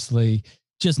 obviously.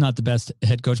 Just not the best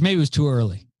head coach. Maybe it was too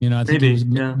early. I think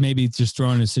maybe it's just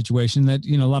thrown in a situation that,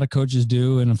 a lot of coaches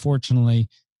do. And unfortunately,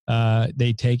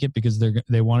 they take it because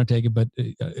they want to take it. But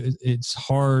it's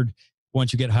hard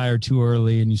once you get hired too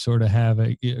early and you sort of have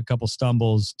a couple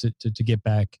stumbles to get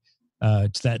back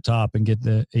to that top and get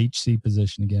the HC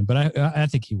position again. But I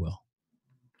think he will.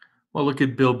 Well, look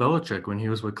at Bill Belichick when he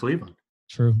was with Cleveland.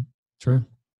 True.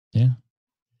 Yeah.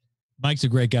 Mike's a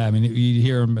great guy. I mean, you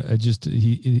hear him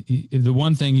the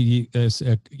one thing you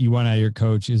want out of your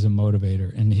coach is a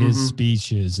motivator, and his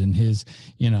speeches and his,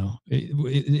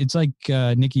 it's like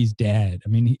Nikki's dad. I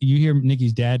mean, you hear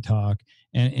Nikki's dad talk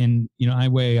and I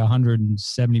weigh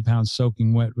 170 pounds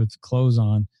soaking wet with clothes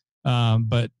on.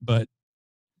 But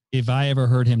if I ever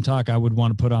heard him talk, I would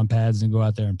want to put on pads and go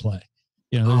out there and play.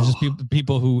 There's just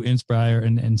people who inspire,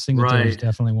 and Singletary is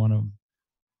definitely one of them.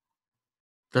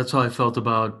 That's how I felt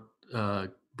about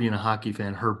being a hockey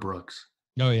fan. Herb Brooks.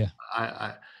 Oh yeah.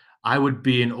 I would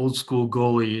be an old school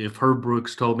goalie if Herb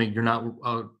Brooks told me you're not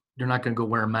going to go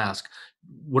wear a mask.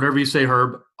 Whatever you say,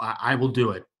 Herb, I will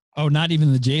do it. Oh, not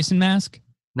even the Jason mask?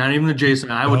 Not even the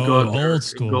Jason. I would go old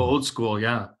school. Go old school.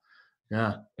 Yeah.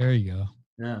 There you go.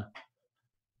 Yeah.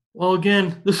 Well,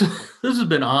 again, this has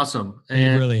been awesome.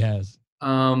 And it really has.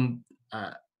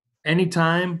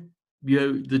 Anytime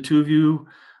the two of you,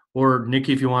 or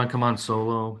Nikki, if you want to come on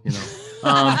solo, you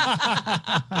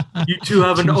two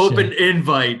have an open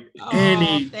invite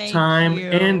anytime.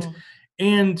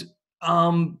 And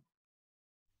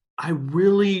I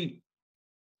really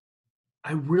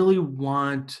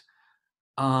want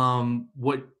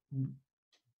what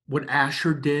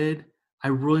Asher did. I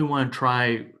really want to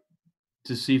try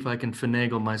to see if I can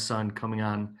finagle my son coming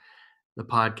on the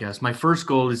podcast. My first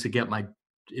goal is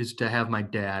to have my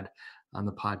dad on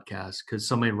the podcast, because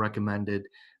somebody recommended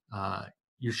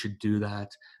you should do that.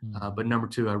 But number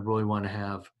two, I really want to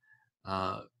have,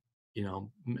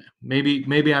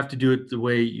 maybe I have to do it the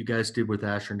way you guys did with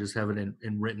Asher and just have it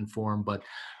in written form. But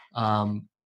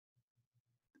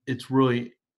it's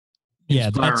really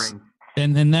inspiring.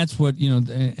 And that's what,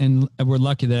 and we're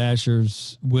lucky that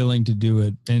Asher's willing to do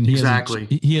it. And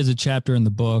he has a chapter in the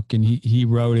book, and he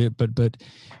wrote it, but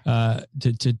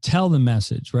to tell the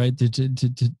message, right?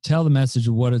 To tell the message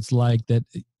of what it's like, that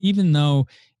even though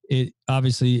it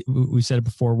obviously, we said it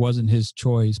before, wasn't his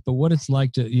choice, but what it's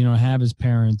like to, have his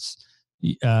parents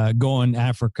go in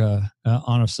Africa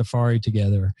on a safari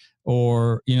together,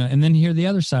 or, and then hear the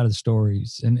other side of the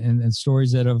stories and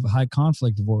stories that of high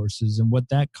conflict divorces and what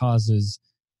that causes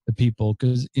the people.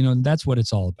 Cause that's what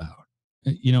it's all about.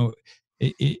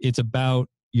 It's about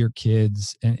your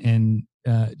kids and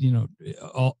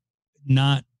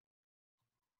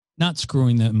not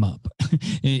screwing them up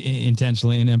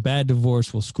intentionally. And a bad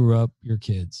divorce will screw up your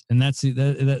kids. And that's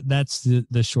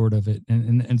the short of it.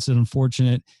 And it's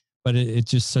unfortunate, but it's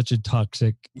just such a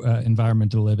toxic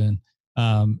environment to live in.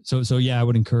 So yeah, I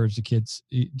would encourage the kids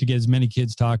to get as many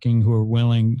kids talking who are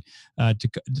willing to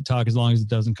talk, as long as it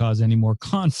doesn't cause any more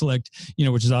conflict,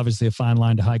 which is obviously a fine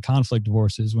line to high conflict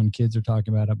divorces, when kids are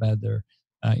talking about how bad their,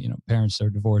 parents'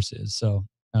 their divorce is. So,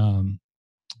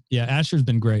 yeah, Asher's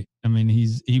been great. I mean,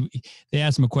 they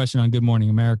asked him a question on Good Morning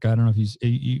America. I don't know if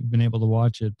you've been able to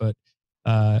watch it, but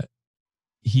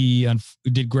he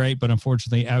did great, but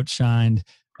unfortunately outshined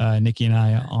Nikki and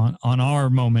I on our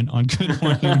moment on Good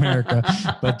Morning America.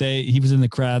 But he was in the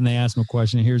crowd and they asked him a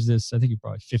question. And here's this, I think he was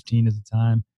probably 15 at the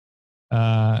time.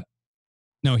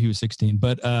 No, he was 16,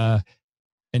 but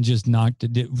and just knocked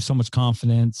it with so much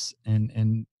confidence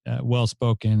and well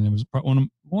spoken. It was one.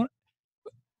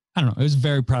 I don't know. It was a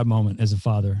very proud moment as a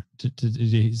father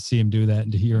to see him do that,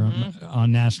 and to hear him on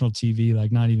national TV,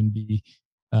 like not even be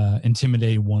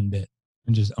intimidated one bit,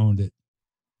 and just owned it.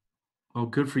 Well,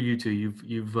 good for you too.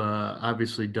 You've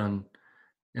obviously done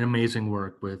an amazing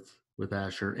work with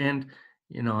Asher, and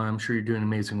I'm sure you're doing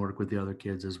amazing work with the other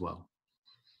kids as well.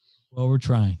 Well, we're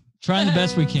trying the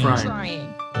best we can.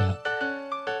 Trying.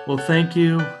 Yeah. Well, thank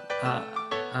you.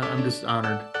 I'm just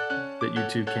honored that you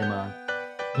two came on.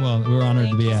 Well, we're honored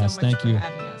to be so asked. much Thank for you.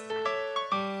 having